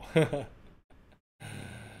no.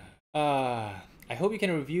 I hope you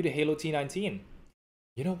can review the Halo T19.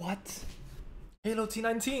 You know what? Halo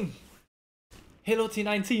T19.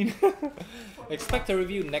 Expect a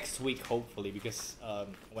review next week, hopefully, because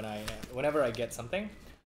whenever I get something,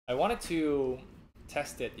 I wanted to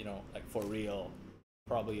test it, you know, like for real,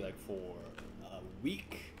 probably like for a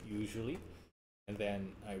week usually, and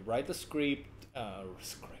then I write the script. I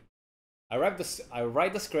write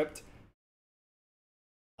the script.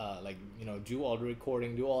 Like, you know, do all the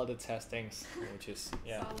recording, do all the testings, which is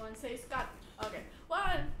yeah. Someone says cut. Okay,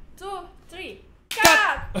 1, 2, 3.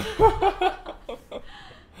 Cut!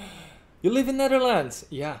 You live in Netherlands?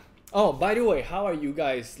 Yeah. Oh, by the way, how are you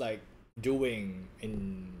guys like doing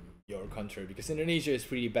in your country? Because Indonesia is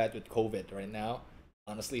pretty bad with COVID right now,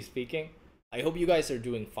 honestly speaking. I hope you guys are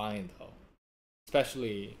doing fine though.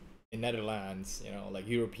 Especially in Netherlands, you know, like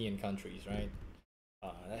European countries, right?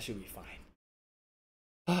 That should be fine.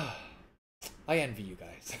 I envy you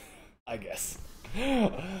guys, I guess.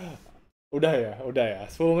 Udah ya,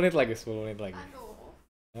 10 menit lagi. Aduh.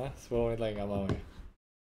 Hah? 10 menit lagi, gak mau ya.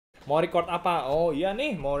 Mau record apa? Oh iya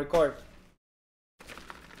nih, mau record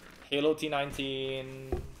Halo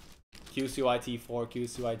T19, QCYT4,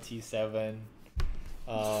 QCYT7.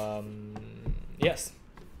 Yes,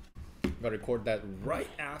 I'm gonna record that right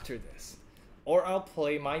after this. Or I'll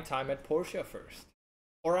play my time at Porsche first.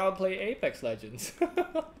 Or I'll play Apex Legends.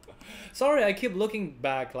 Sorry, I keep looking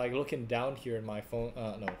back, like looking down here in my phone.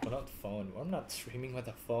 No, not phone. I'm not streaming with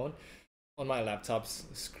a phone on my laptop's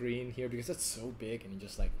screen here because it's so big and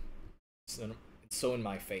just like it's so in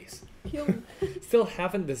my face. Still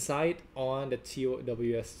haven't decided on the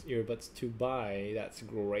TWS earbuds to buy. That's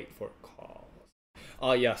great for calls.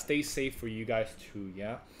 Yeah, stay safe for you guys too,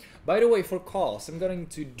 yeah? By the way, for calls, I'm going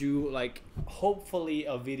to do like hopefully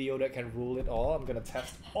a video that can rule it all. I'm gonna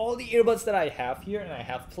test all the earbuds that I have here, and I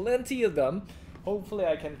have plenty of them. Hopefully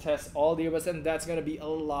I can test all the earbuds, and that's gonna be a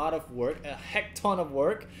lot of work, a heck ton of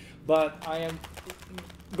work, but I am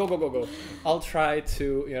go. I'll try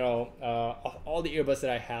to, you know, all the earbuds that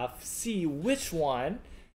I have, see which one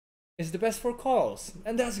is the best for calls,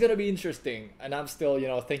 and that's gonna be interesting. And I'm still, you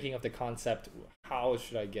know, thinking of the concept. How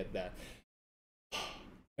should I get that?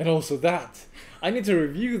 And also that I need to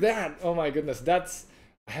review that. Oh my goodness,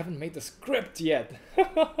 I haven't made the script yet.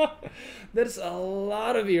 There's a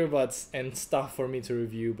lot of earbuds and stuff for me to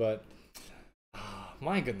review, but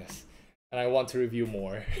my goodness, and I want to review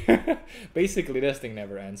more. Basically, this thing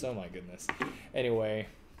never ends. Oh my goodness. Anyway,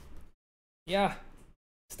 yeah,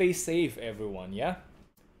 stay safe, everyone. Yeah.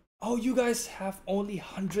 Oh, you guys have only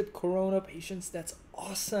 100 Corona patients. That's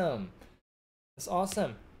awesome. That's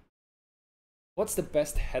awesome. What's the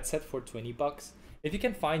best headset for 20 bucks? If you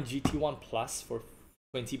can find GT1 Plus for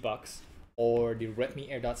 20 bucks or the Redmi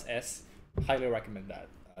AirDots S, highly recommend that.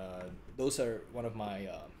 Those are one of my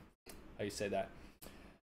how you say that?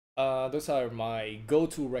 Those are my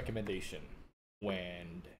go-to recommendation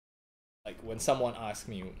when someone asks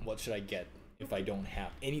me what should I get if I don't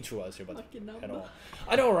have any true earbuds at all.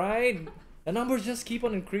 I know, right? The numbers just keep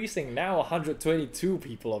on increasing. Now 122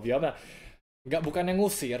 people of you. Nggak bukannya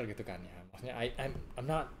ngusir gitu kan ya. Maksudnya I'm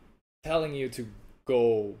not telling you to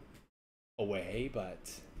go away, but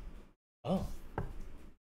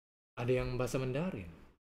ada yang bahasa Mandarin.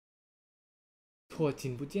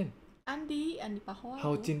 Andi Pahwa.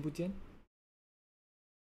 Hao Jin Pujian?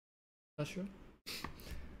 Not sure.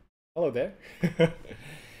 Hello there.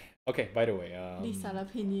 Okay, by the way, Di salah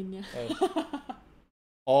pinginnya.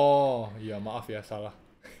 Oh, ya maaf ya, salah.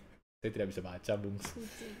 Saya tidak bisa baca, Bungs.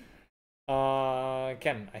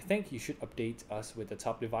 Ken, I think you should update us with the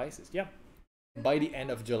top devices. Yeah. By the end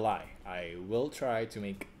of July, I will try to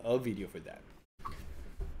make a video for that.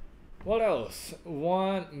 What else?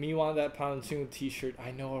 Want that Pontoon t-shirt?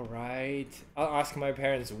 I know, right? I'll ask my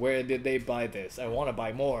parents where did they buy this. I want to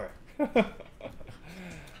buy more. Can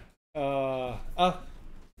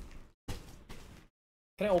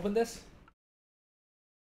I open this?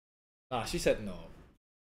 She said no.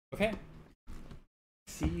 Okay.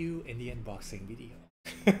 See you in the unboxing video.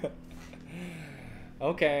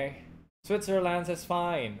 Okay. Switzerland is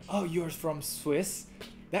fine. Oh, you're from Swiss?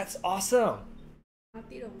 That's awesome.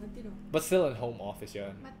 Mati dong. But still in home office,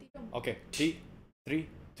 yeah. Mati dong. Okay. 3,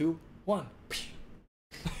 2, 1.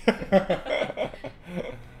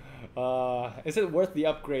 Is it worth the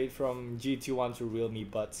upgrade from GT1 to Realme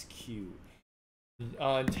Buds Q?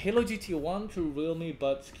 Halo GT1 to Realme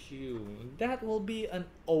Buds Q. That will be an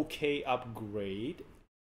okay upgrade,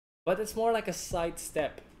 but it's more like a side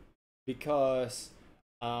step because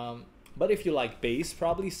but if you like bass,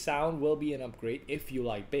 probably sound will be an upgrade if you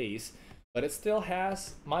like bass, but it still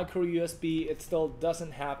has micro USB, it still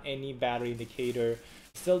doesn't have any battery indicator,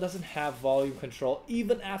 still doesn't have volume control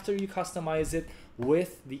even after you customize it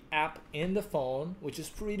with the app in the phone, which is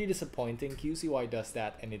pretty disappointing. QCY does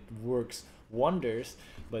that and it works wonders,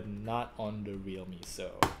 but not on the Realme,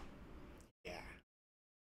 so yeah.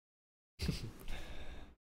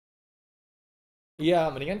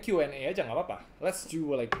 Yeah, mendingan Q&A aja nggak apa-apa. Let's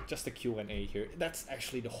do like just a Q&A here. That's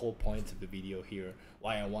actually the whole point of the video here.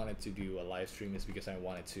 Why I wanted to do a live stream is because I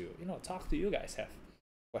wanted to, you know, talk to you guys, have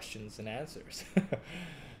questions and answers.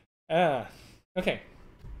 Okay.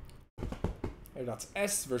 That's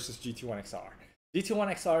S versus GT1 XR.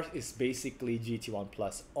 GT1 XR is basically GT1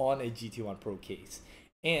 Plus on a GT1 Pro case.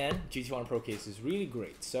 And GT1 Pro case is really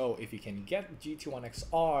great. So if you can get GT1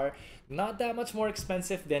 XR, not that much more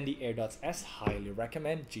expensive than the AirDots S, highly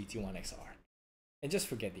recommend GT1 XR. And just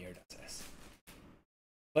forget the AirDots S.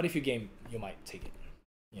 But if you game, you might take it.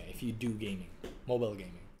 Yeah, if you do gaming, mobile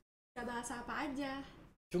gaming. Bisa bahasa apa aja?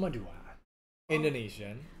 Cuma dua.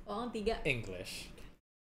 Indonesian, tiga. English,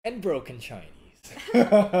 and broken Chinese.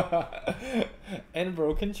 And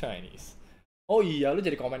broken Chinese. Oh iya, lu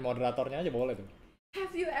jadi komen moderatornya aja boleh tuh.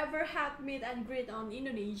 Have you ever had meet and greet on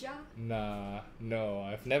Indonesia? Nah, no,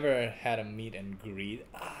 I've never had a meet and greet.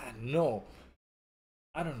 No,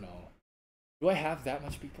 I don't know. Do I have that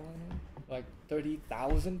much people in it? Like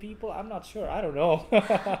 30,000 people? I'm not sure. I don't know.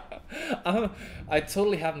 I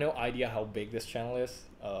totally have no idea how big this channel is.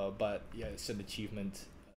 But yeah, it's an achievement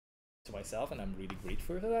to myself, and I'm really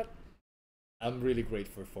grateful for that. I'm really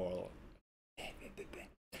grateful for.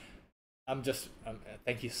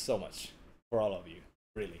 Thank you so much for all of you,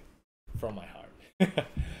 really, from my heart.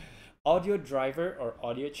 Audio driver or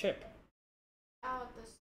audio chip?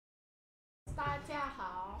 大家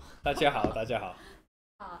好。大家好，大家好。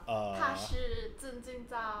他是郑金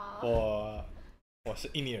照。我是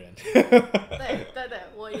印尼人。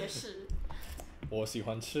对，我也是。我喜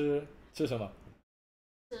欢吃什么？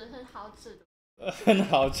吃很好吃的。很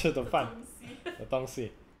好吃的饭的东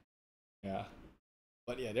西。Yeah,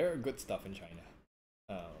 but yeah, there are good stuff in China.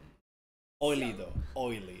 Oily though,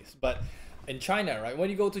 oily. But in China, right? When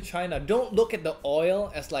you go to China, don't look at the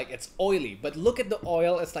oil as like it's oily, but look at the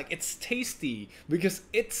oil as like it's tasty because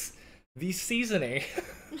it's the seasoning.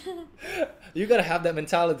 You gotta have that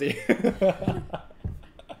mentality.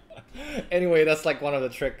 Anyway, that's like one of the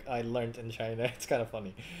trick I learned in China. It's kind of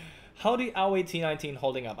funny. How the Huawei T19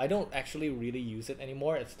 holding up? I don't actually really use it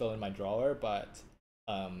anymore. It's still in my drawer, but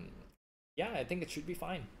yeah, I think it should be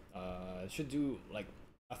fine. It should do like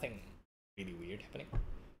nothing really weird happening.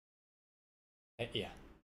 Yeah,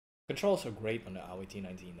 controls are great on the Huawei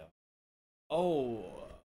T19 though. Oh,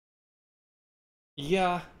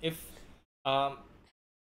 yeah. If I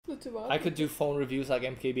could do phone reviews like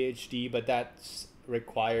MKBHD, but that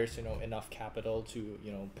requires enough capital to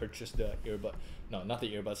purchase the earbud. No, not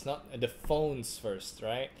the earbuds, not the phones first,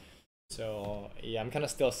 right? So yeah, I'm kind of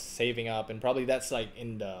still saving up, and probably that's like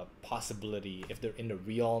in the possibility, if they're in the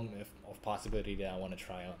realm of possibility that I want to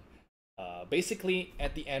try on. Basically,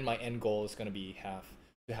 at the end, my end goal is gonna be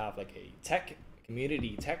to have like a tech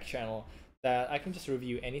community, tech channel that I can just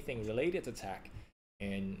review anything related to tech.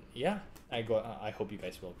 And yeah, I hope you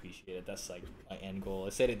guys will appreciate it. That's like my end goal. I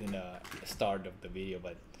said it in the start of the video,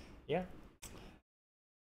 but yeah.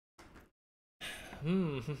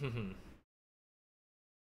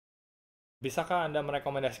 Bisakah Anda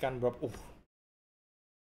merekomendasikan beberapa?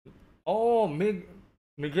 Oh,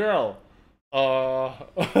 Miguel.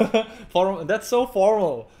 That's so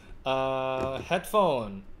formal.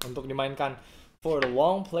 Headphone untuk dimainkan for the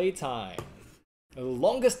long playtime. The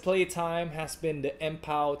longest playtime has been the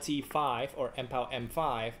MPOW T5 or MPOW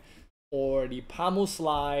M5 or the Pamu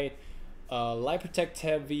Slide, Light Protect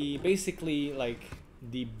Heavy, basically like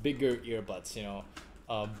the bigger earbuds,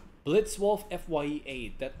 Blitzwolf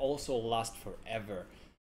FYE8 that also lasts forever.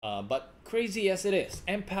 But crazy as it is,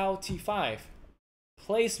 MPOW T5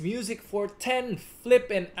 plays music for 10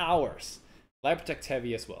 flippin' hours. Light Protect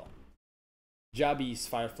Heavy as well. Jabi's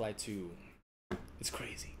Firefly 2. It's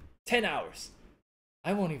crazy. 10 hours.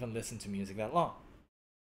 I won't even listen to music that long.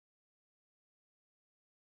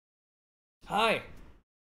 Hi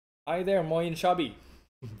there, Moin Shabi.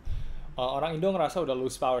 Orang Indo ngerasa udah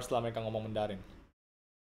lose power setelah mereka ngomong Mandarin.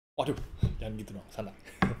 Waduh, jangan gitu dong, santai.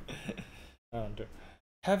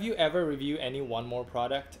 Have you ever reviewed any one more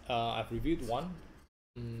product? I've reviewed one.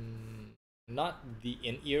 Not the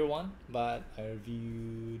in-ear one, but I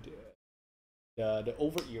reviewed the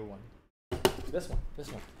over-ear one. This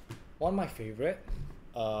one. One of my favorite.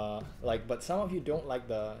 But some of you don't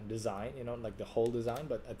like the design, like the whole design,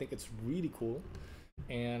 but I think it's really cool.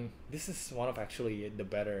 And this is one of actually the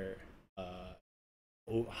better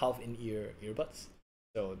half in-ear earbuds.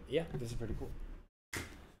 So yeah, this is pretty cool.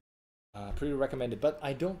 Pretty recommended, but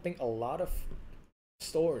I don't think a lot of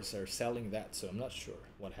stores are selling that, so I'm not sure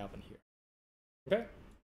what happened here. Okay.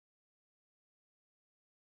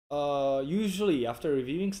 Usually after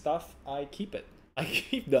reviewing stuff, I keep it. I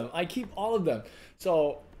keep them. I keep all of them.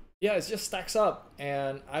 So yeah, it just stacks up,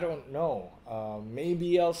 and I don't know.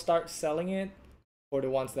 Maybe I'll start selling it for the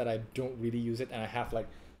ones that I don't really use it, and I have like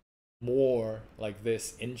more like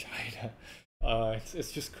this in China.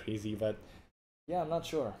 It's just crazy, but yeah, I'm not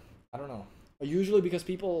sure. I don't know. Usually because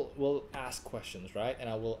people will ask questions, right? And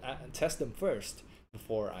I will test them first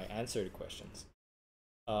before I answer the questions.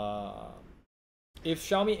 If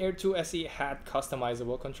Xiaomi Air 2 SE had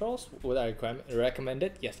customizable controls, would I recommend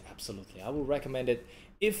it? Yes, absolutely. I will recommend it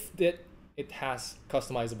if it has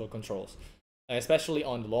customizable controls, especially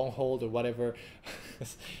on the long hold or whatever.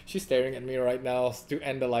 She's staring at me right now to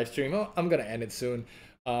end the live stream. Oh, I'm gonna end it soon.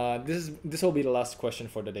 This will be the last question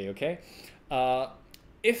for the day, okay?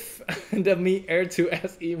 If the Mi Air 2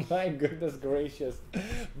 SE, my goodness gracious,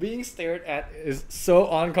 being stared at is so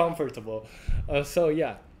uncomfortable. So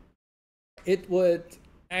yeah, it would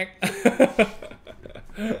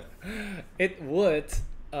it would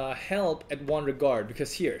help at one regard,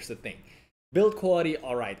 because here's the thing: build quality,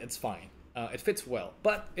 all right, it's fine, it fits well,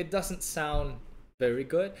 but it doesn't sound very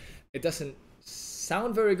good. It doesn't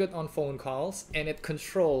sound very good on phone calls, and the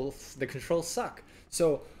controls suck.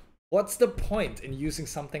 So what's the point in using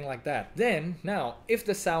something like that? Then now, if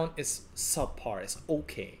the sound is subpar, it's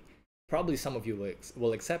okay, probably some of you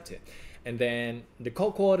will accept it, and then the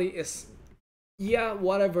call quality is, yeah,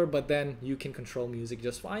 whatever, but then you can control music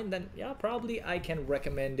just fine, then yeah, probably I can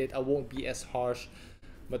recommend it. I won't be as harsh,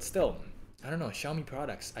 but still, I don't know, Xiaomi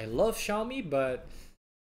products, I love Xiaomi, but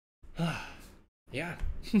yeah.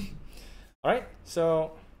 Alright,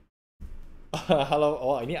 so halo,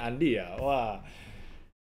 oh ini Andi ya, wah,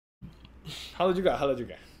 halo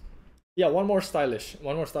juga. Yeah, one more stylish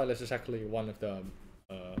is actually one of the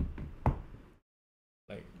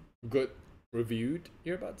like good reviewed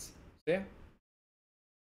earbuds. So yeah,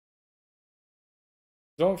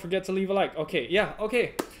 don't forget to leave a like. Okay, yeah,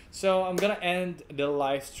 okay. So I'm gonna end the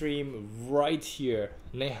live stream right here.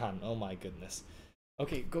 Nehan, oh my goodness.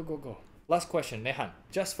 Okay, go. Last question, Nehan,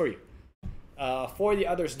 just for you. For the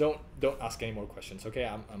others, don't ask any more questions. Okay,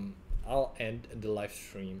 I'll end the live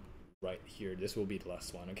stream right here. This will be the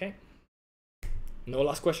last one. Okay. No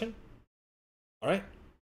last question. All right.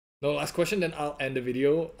 No last question. Then I'll end the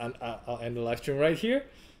video and I'll end the live stream right here.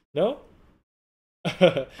 No.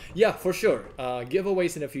 Yeah, for sure.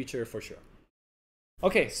 Giveaways in the future for sure.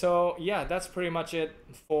 Okay, so yeah, that's pretty much it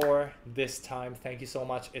for this time. Thank you so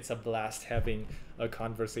much. It's a blast having a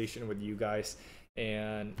conversation with you guys.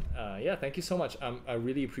 And yeah, thank you so much. I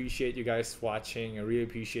really appreciate you guys watching. I really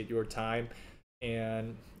appreciate your time.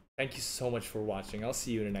 And thank you so much for watching. I'll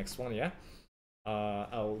see you in the next one, yeah?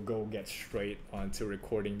 I'll go get straight onto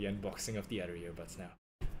recording the unboxing of the other earbuds now.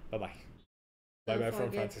 Bye-bye. Bye-bye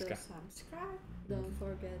from Francisca. Subscribe. Don't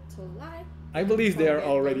forget to like. I believe they are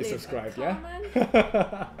already subscribed, yeah?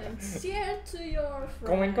 And share to your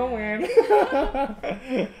friends. Comment.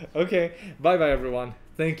 Okay, bye-bye everyone.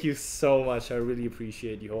 Thank you so much. I really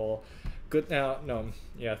appreciate you all. Good now, no,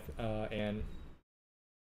 yeah, and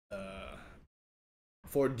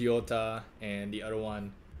for Diota and the other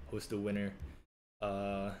one who's the winner,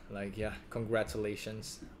 like, yeah,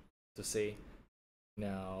 congratulations to say.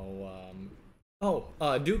 Now,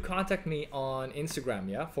 do contact me on Instagram,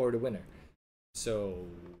 yeah, for the winner. So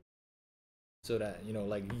that, you know,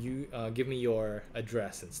 like, you give me your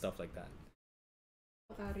address and stuff like that.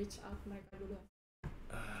 Reach out mereka dulu.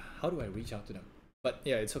 How do I reach out to them? But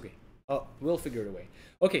yeah, it's okay. We'll figure it a way.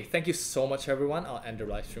 Okay, thank you so much everyone. I'll end the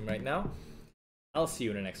live stream right now. I'll see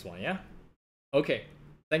you in the next one, yeah? Okay,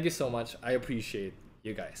 thank you so much. I appreciate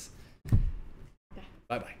you guys.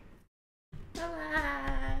 Bye-bye.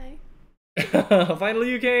 Bye-bye.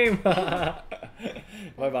 Finally you came.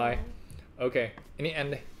 Bye-bye. Okay, ini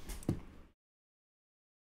end deh.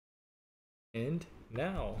 End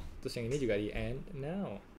now. Terus yang ini juga di end now.